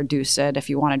far to reduce it if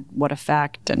you wanted what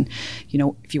effect, and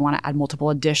if you want to add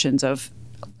multiple additions of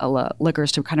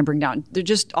liquors to kind of bring down. They're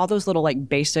just all those little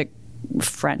basic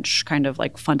French kind of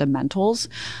fundamentals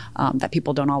that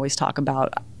people don't always talk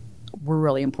about were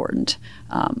really important.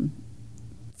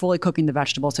 Fully cooking the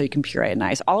vegetables so you can puree it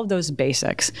nice. All of those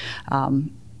basics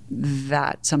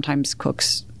that sometimes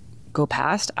cooks go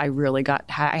past, I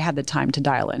had the time to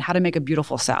dial in. How to make a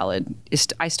beautiful salad.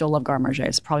 I still love Garde Manger.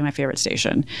 It's probably my favorite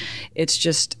station. It's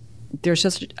just, there's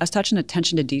just such an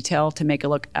attention to detail to make it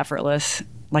look effortless,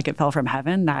 like it fell from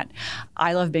heaven, that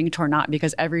I love being Tournant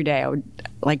because every day I would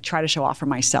try to show off for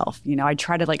myself. I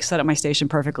try to set up my station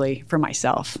perfectly for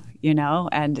myself,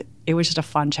 and it was just a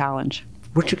fun challenge.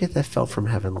 Where'd you get that fell from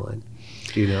heaven line?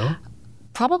 Do you know?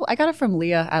 Probably, I got it from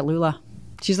Leah at Lula.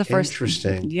 She's the first.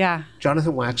 Interesting. Yeah.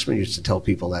 Jonathan Waxman used to tell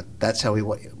people that that's how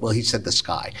he said the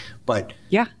sky. But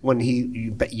Yeah. when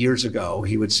years ago,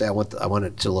 he would say, I want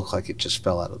it to look like it just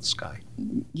fell out of the sky.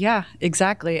 Yeah,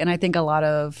 exactly. And I think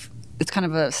it's kind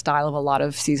of a style of a lot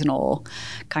of seasonal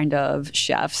kind of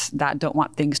chefs that don't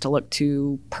want things to look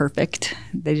too perfect.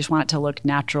 They just want it to look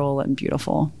natural and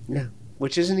beautiful. Yeah.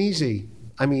 Which isn't easy.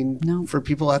 I mean, No. for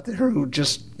people out there who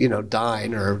just,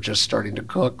 dine or just starting to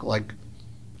cook, like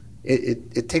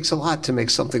it takes a lot to make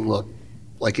something look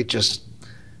like it just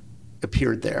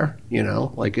appeared there,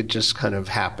 like it just kind of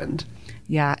happened.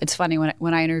 Yeah, it's funny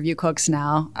when I interview cooks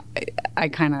now, I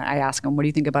ask them, what do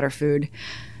you think about our food?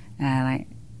 And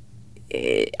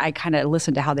I kind of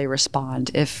listen to how they respond.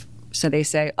 So they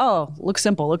say, oh, looks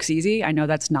simple, looks easy, I know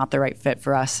that's not the right fit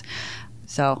for us.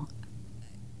 So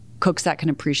cooks that can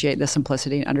appreciate the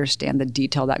simplicity and understand the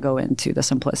detail that go into the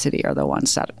simplicity are the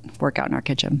ones that work out in our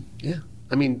kitchen. Yeah.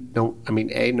 A,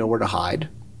 know where to hide.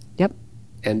 Yep.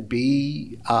 And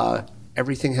B,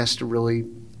 everything has to really,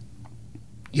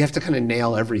 you have to kind of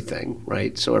nail everything,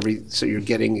 right? So you're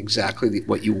getting exactly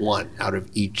what you want out of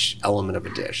each element of a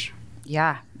dish.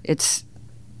 Yeah, it's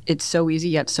so easy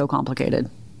yet so complicated.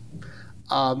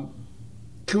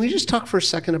 Can we just talk for a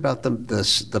second about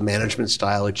the management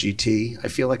style at GT? I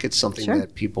feel like it's something Sure.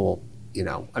 that people,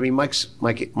 Mike's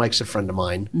a friend of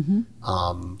mine. Mm-hmm.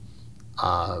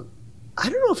 I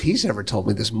don't know if he's ever told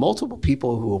me this. Multiple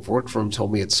people who have worked for him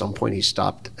told me at some point he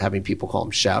stopped having people call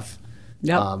him chef.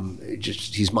 Yep.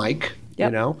 He's Mike.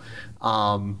 Yep.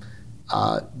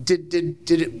 Did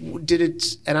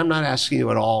it? And I'm not asking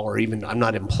you at all, or even I'm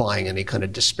not implying any kind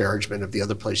of disparagement of the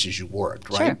other places you worked,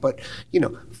 right? Sure. But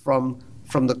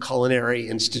from the Culinary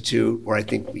Institute, where I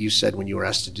think you said when you were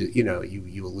asked to do,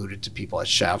 you alluded to people as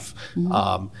chef,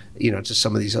 Mm-hmm. to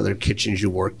some of these other kitchens you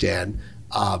worked in.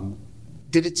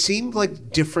 Did it seem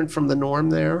like different from the norm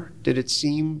there? Did it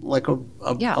seem like a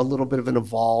little bit of an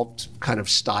evolved kind of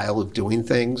style of doing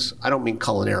things? I don't mean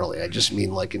culinarily. I just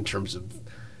mean like in terms of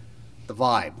the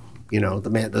vibe,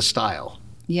 the style.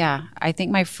 Yeah, I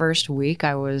think my first week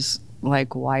I was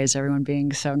like, why is everyone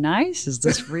being so nice? Is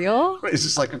this real? Is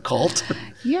this like a cult?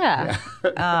 Yeah.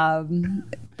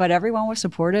 But everyone was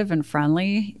supportive and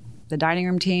friendly. The dining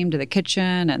room team to the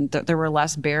kitchen, and there were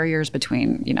less barriers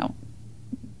between,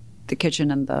 the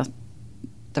kitchen and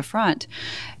the front.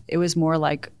 It was more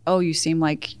like, oh, you seem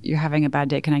like you're having a bad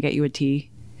day. Can I get you a tea?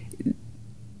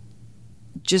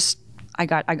 Just, I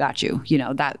got you.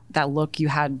 That look you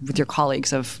had with your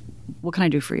colleagues of, what can I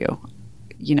do for you?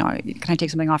 Can I take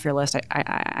something off your list?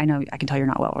 I know I can tell you're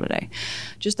not well today.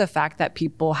 Just the fact that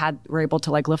people were able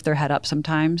to like lift their head up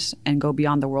sometimes and go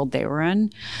beyond the world they were in,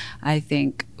 I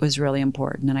think was really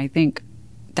important. And I think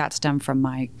that stemmed from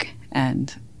Mike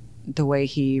and the way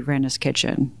he ran his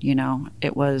kitchen.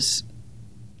 It wasn't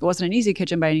an easy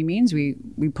kitchen by any means. We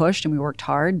pushed and we worked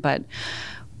hard, but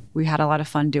we had a lot of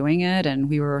fun doing it, and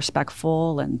we were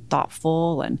respectful and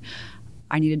thoughtful, and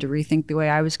I needed to rethink the way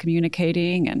I was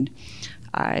communicating, and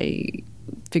I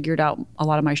figured out a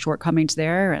lot of my shortcomings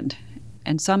there, and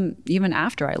some even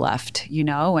after I left,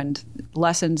 and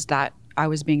lessons that I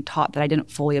was being taught that I didn't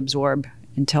fully absorb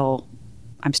until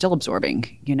I'm still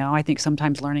absorbing. I think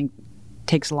sometimes learning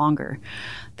takes longer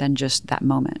than just that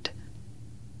moment.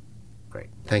 Great,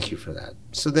 thank you for that.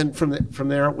 So then from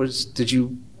there, did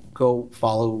you go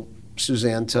follow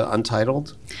Suzanne to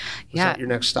Untitled? Was that your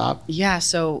next stop? Yeah,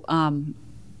 so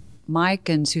Mike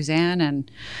and Suzanne and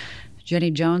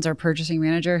Jenny Jones, our purchasing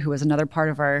manager, who was another part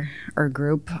of our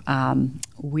group,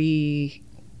 we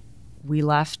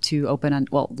left to open,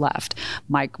 left.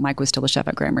 Mike was still the chef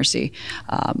at Gramercy.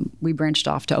 We branched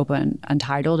off to open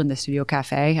Untitled in the Studio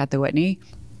Cafe at the Whitney.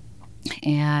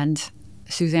 And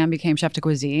Suzanne became chef de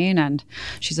cuisine, and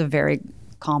she's a very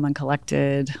calm and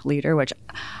collected leader, which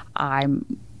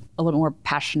I'm a little more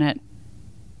passionate,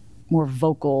 more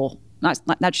vocal. Not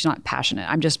she's not passionate.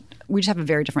 We just have a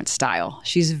very different style.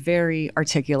 She's very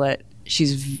articulate.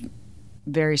 She's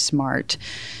very smart.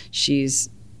 She's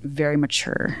very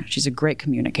mature. She's a great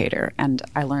communicator. And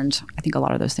I learned, I think, a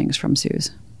lot of those things from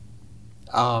Suze.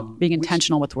 Being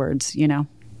intentional with words,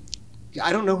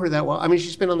 I don't know her that well. I mean,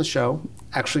 she's been on the show,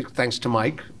 actually, thanks to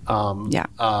Mike.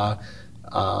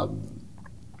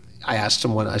 I asked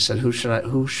him when I said, who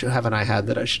haven't I had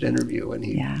that I should interview? And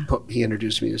he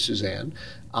introduced me to Suzanne.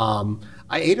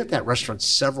 I ate at that restaurant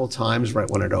several times right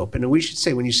when it opened. And we should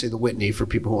say, when you say the Whitney, for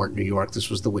people who aren't in New York, this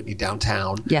was the Whitney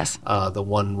downtown. Yes. The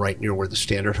one right near where the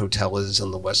Standard Hotel is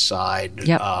on the west side.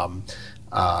 Yep.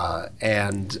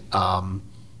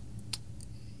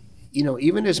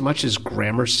 Even as much as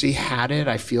Gramercy had it,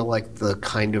 I feel like the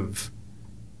kind of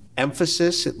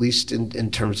emphasis, at least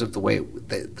in terms of the way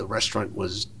the restaurant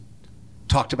was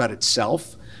talked about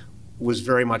itself, was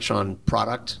very much on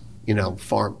product,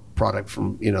 farm product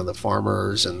from, the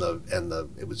farmers and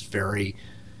it was very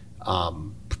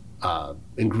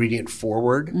ingredient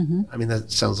forward. Mm-hmm. I mean,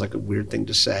 that sounds like a weird thing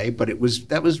to say, but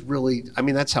that was really, I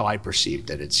mean, that's how I perceived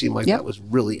it. It seemed like Yep. that was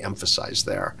really emphasized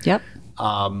there. Yep.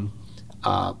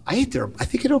 I ate there, I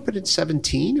think it opened in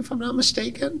 17, if I'm not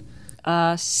mistaken.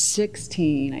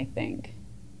 16, I think.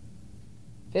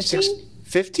 15?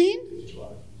 15?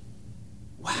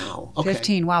 Wow. Okay.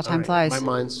 15. Wow, time All right. flies. My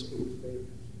mind's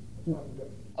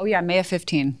Oh, yeah, May of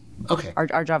 15. okay.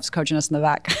 Our job's coaching us in the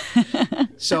back.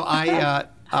 So yeah.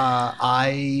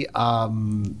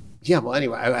 Well,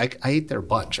 anyway, I ate there a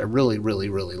bunch. I really, really,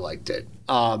 really liked it.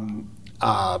 At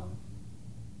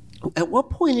what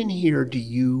point in here do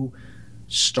you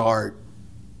start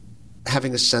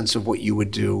having a sense of what you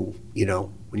would do?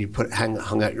 When you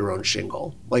hung out your own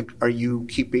shingle. Like, are you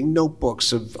keeping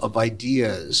notebooks of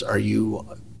ideas? Are you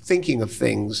thinking of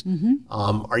things? Mm-hmm.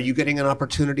 Are you getting an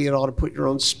opportunity at all to put your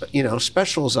own,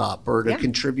 specials up or to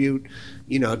contribute,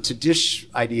 to dish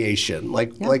ideation?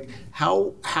 Like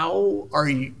how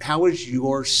is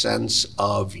your sense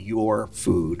of your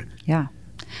food Yeah.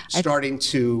 starting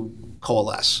to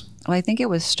coalesce? Well, I think it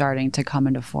was starting to come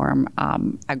into form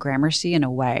at Gramercy in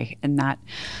a way. In that,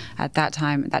 at that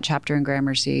time, that chapter in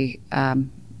Gramercy,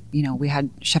 we had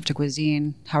chef de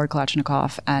cuisine, Howard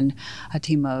Kalachnikov, and a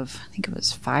team of, I think it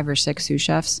was 5 or 6 sous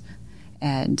chefs.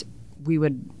 And we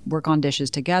would work on dishes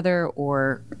together,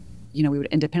 or, we would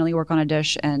independently work on a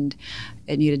dish, and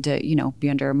it needed to, be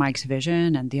under Mike's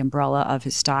vision and the umbrella of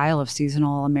his style of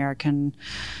seasonal American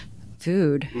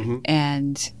food. Mm-hmm.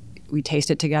 And we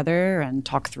taste it together and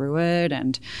talk through it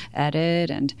and edit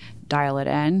and dial it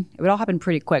in. It would all happen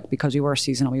pretty quick because we were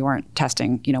seasonal. We weren't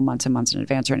testing, months and months in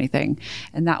advance or anything.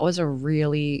 And that was a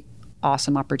really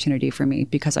awesome opportunity for me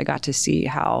because I got to see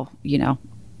how,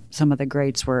 some of the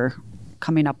greats were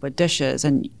coming up with dishes.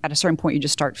 And at a certain point, you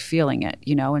just start feeling it,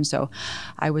 And so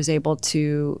I was able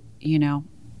to,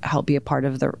 help be a part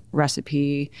of the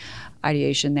recipe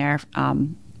ideation there.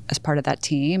 As part of that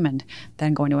team, and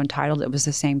then going to Untitled, it was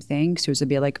the same thing. So it would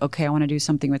be like, okay, I want to do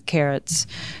something with carrots,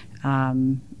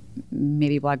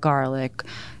 maybe black garlic,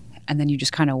 and then you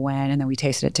just kind of went, and then we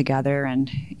tasted it together,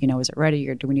 and is it ready,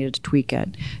 or do we need to tweak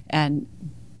it? And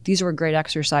these were great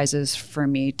exercises for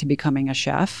me to becoming a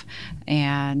chef,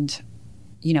 and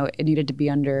it needed to be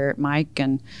under Mike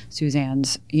and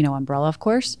Suzanne's umbrella, of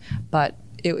course, but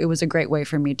it was a great way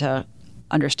for me to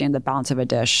understand the balance of a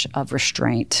dish, of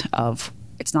restraint, of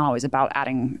it's not always about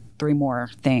adding 3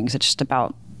 more things. It's just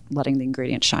about letting the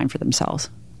ingredients shine for themselves.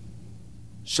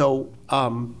 So,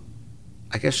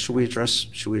 I guess should we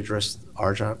address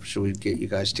our job? Should we get you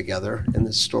guys together in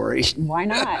this story? Why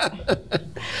not?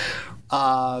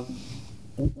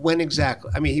 When exactly?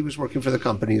 I mean, he was working for the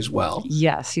company as well.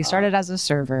 Yes, he started as a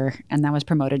server and then was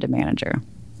promoted to manager.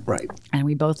 Right. And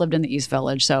we both lived in the East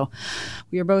Village, so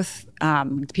we were both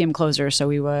PM closers. So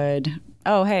we would,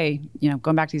 oh, hey,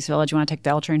 going back to East Village, you want to take the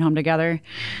L train home together?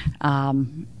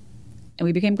 And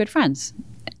we became good friends.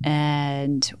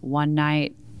 And one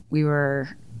night we were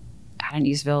at an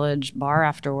East Village bar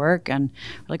after work, and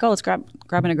we're like, oh, let's grab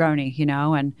a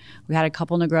Negroni, And we had a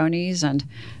couple Negronis, and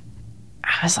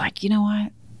I was like, you know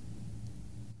what?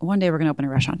 One day we're going to open a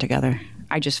restaurant together.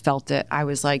 I just felt it. I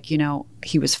was like,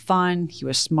 he was fun, he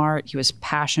was smart, he was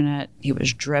passionate, he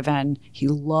was driven, he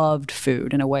loved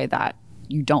food in a way that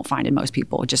you don't find in most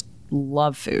people. Just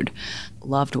loved food,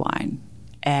 loved wine.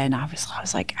 And I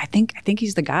was like, I think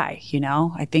he's the guy,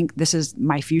 I think this is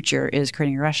my future, is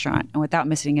creating a restaurant. And without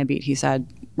missing a beat, he said,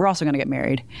 we're also going to get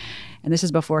married. And this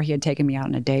is before he had taken me out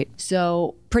on a date.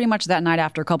 So pretty much that night,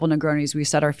 after a couple Negronis, we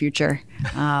set our future.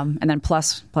 And then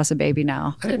plus a baby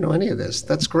now. I didn't know any of this.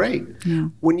 That's great. Yeah.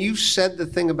 When you said the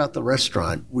thing about the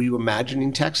restaurant, were you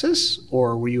imagining Texas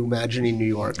or were you imagining New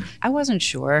York? I wasn't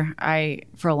sure.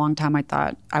 For a long time, I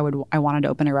thought I wanted to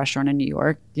open a restaurant in New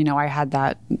York. I had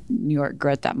that New York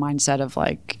grit, that mindset of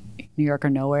like, New York or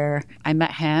nowhere. I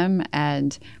met him,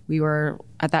 and we were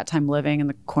at that time living in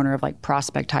the corner of like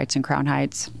Prospect Heights and Crown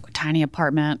Heights, a tiny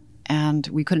apartment, and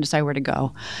we couldn't decide where to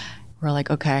go. We're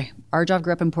like, okay, Arjov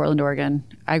grew up in Portland, Oregon.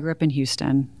 I grew up in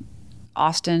Houston.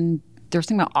 Austin, there was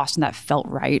something about Austin that felt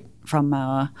right from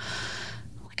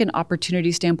like an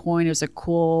opportunity standpoint. It was a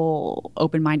cool,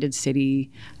 open-minded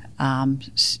city.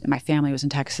 My family was in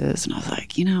Texas, and I was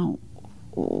like,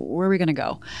 where are we going to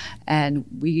go? And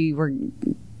we were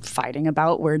fighting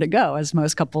about where to go, as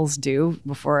most couples do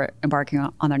before embarking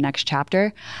on their next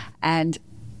chapter. And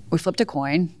we flipped a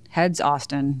coin, heads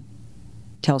Austin,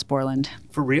 Tails Borland,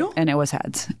 For real? and it was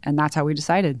heads. And that's how we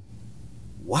decided.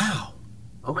 Wow.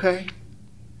 Okay.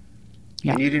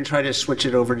 Yeah. And you didn't try to switch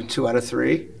it over to 2 out of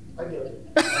 3? I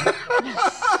did.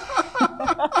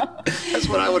 That's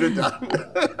what I would have done.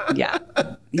 Yeah.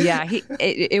 Yeah.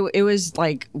 It was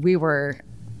like we were.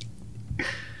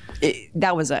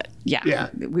 That was it. Yeah. Yeah.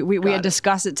 We Got had it.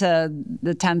 discussed it to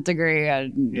the 10th degree.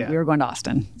 Yeah. We were going to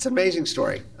Austin. It's an amazing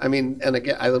story. I mean, and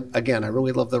again, I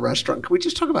really love the restaurant. Can we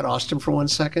just talk about Austin for 1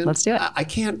 second? Let's do it. I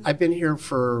can't. I've been here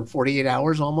for 48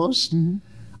 hours almost. Mm-hmm.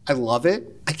 I love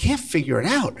it. I can't figure it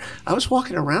out. I was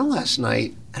walking around last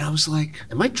night and I was like,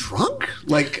 am I drunk?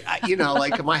 Like,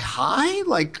 like, am I high?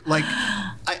 Like,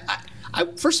 I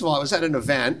first of all, I was at an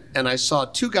event and I saw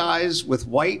 2 guys with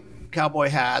white cowboy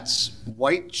hats,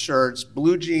 white shirts,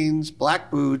 blue jeans,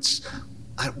 black boots.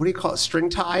 What do you call it?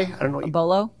 String tie? I don't know.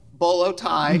 Bolo? Bolo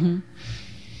tie.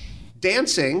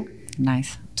 Dancing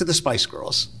Nice. to the Spice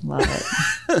Girls. Love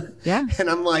it. Yeah.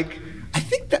 And I'm like, I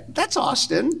think that's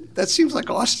Austin. That seems like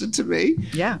Austin to me.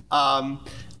 Yeah.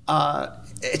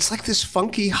 It's like this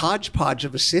funky hodgepodge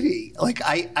of a city. Like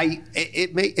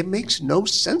it makes no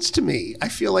sense to me. I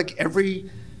feel like every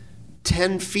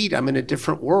 10 feet I'm in a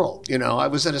different world. I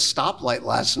was at a stoplight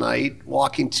last night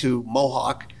walking to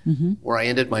Mohawk, where I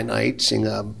ended my night seeing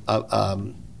a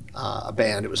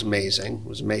band. It was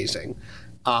amazing.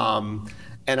 And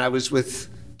I was with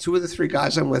 2 of the 3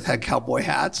 guys I'm with had cowboy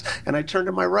hats, and I turned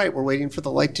to my right. We're waiting for the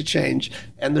light to change,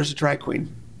 and there's a drag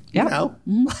queen. Yeah.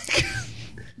 Like,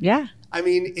 Yeah. I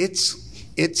mean,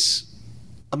 it's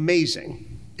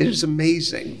amazing. It is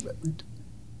amazing.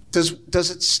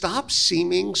 Does it stop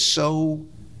seeming so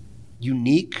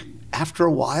unique after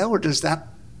a while, or does that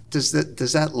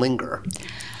linger?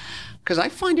 Because I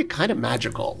find it kind of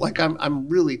magical. Like I'm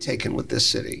really taken with this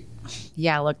city.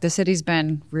 Yeah, look, the city's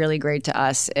been really great to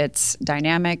us. It's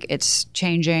dynamic, it's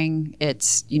changing.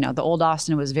 It's, the old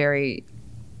Austin was very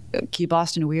keep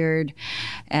Austin weird,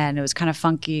 and it was kind of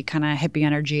funky, kind of hippie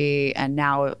energy, and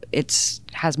now it's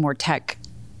has more tech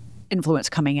influence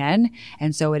coming in,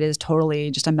 and so it is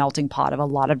totally just a melting pot of a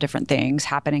lot of different things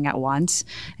happening at once,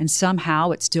 and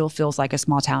somehow it still feels like a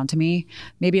small town to me.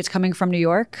 Maybe it's coming from New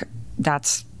York.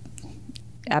 That's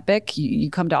epic. You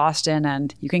come to Austin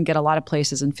and you can get a lot of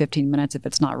places in 15 minutes if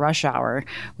it's not rush hour,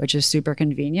 which is super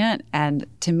convenient. And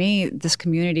to me, this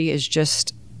community is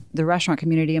just, the restaurant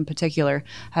community in particular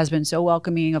has been so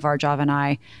welcoming of Arjav and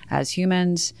I as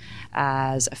humans,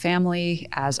 as a family,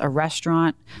 as a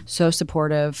restaurant, so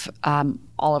supportive.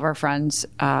 All of our friends,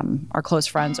 our close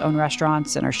friends own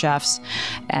restaurants and are chefs,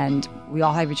 and we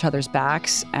all have each other's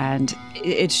backs, and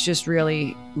it's just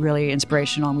really, really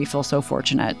inspirational, and we feel so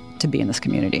fortunate to be in this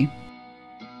community.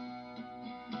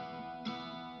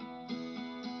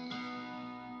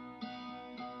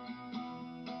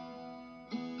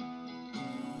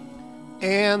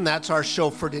 And that's our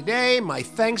show for today. My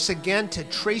thanks again to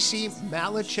Tracy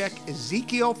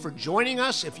Malechek-Ezekiel for joining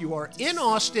us. If you are in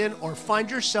Austin or find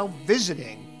yourself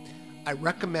visiting, I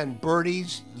recommend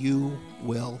Birdie's. You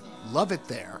will love it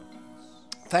there.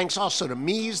 Thanks also to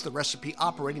Mies, the recipe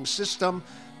operating system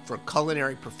for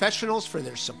culinary professionals, for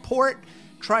their support.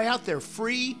 Try out their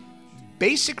free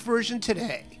basic version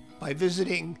today by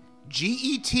visiting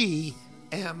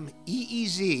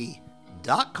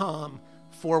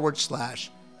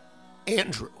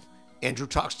getmeez.com/Andrew. Andrew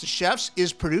Talks to Chefs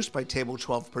is produced by Table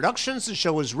 12 Productions. The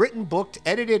show is written, booked,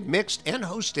 edited, mixed, and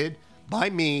hosted by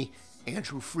me,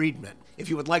 Andrew Friedman. If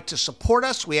you would like to support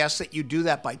us, we ask that you do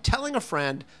that by telling a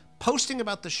friend, posting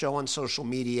about the show on social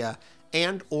media,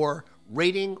 and or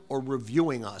rating or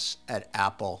reviewing us at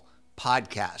Apple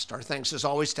Podcast. Our thanks as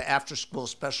always to After School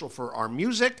Special for our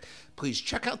music. Please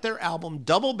check out their album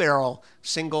Double Barrel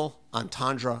Single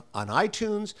Entendre on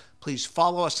iTunes. Please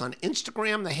follow us on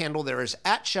Instagram. The handle there is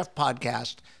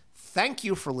 @ChefPodcast. Thank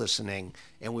you for listening,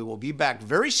 and we will be back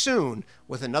very soon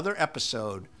with another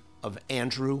episode of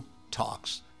Andrew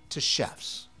Talks to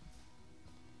Chefs.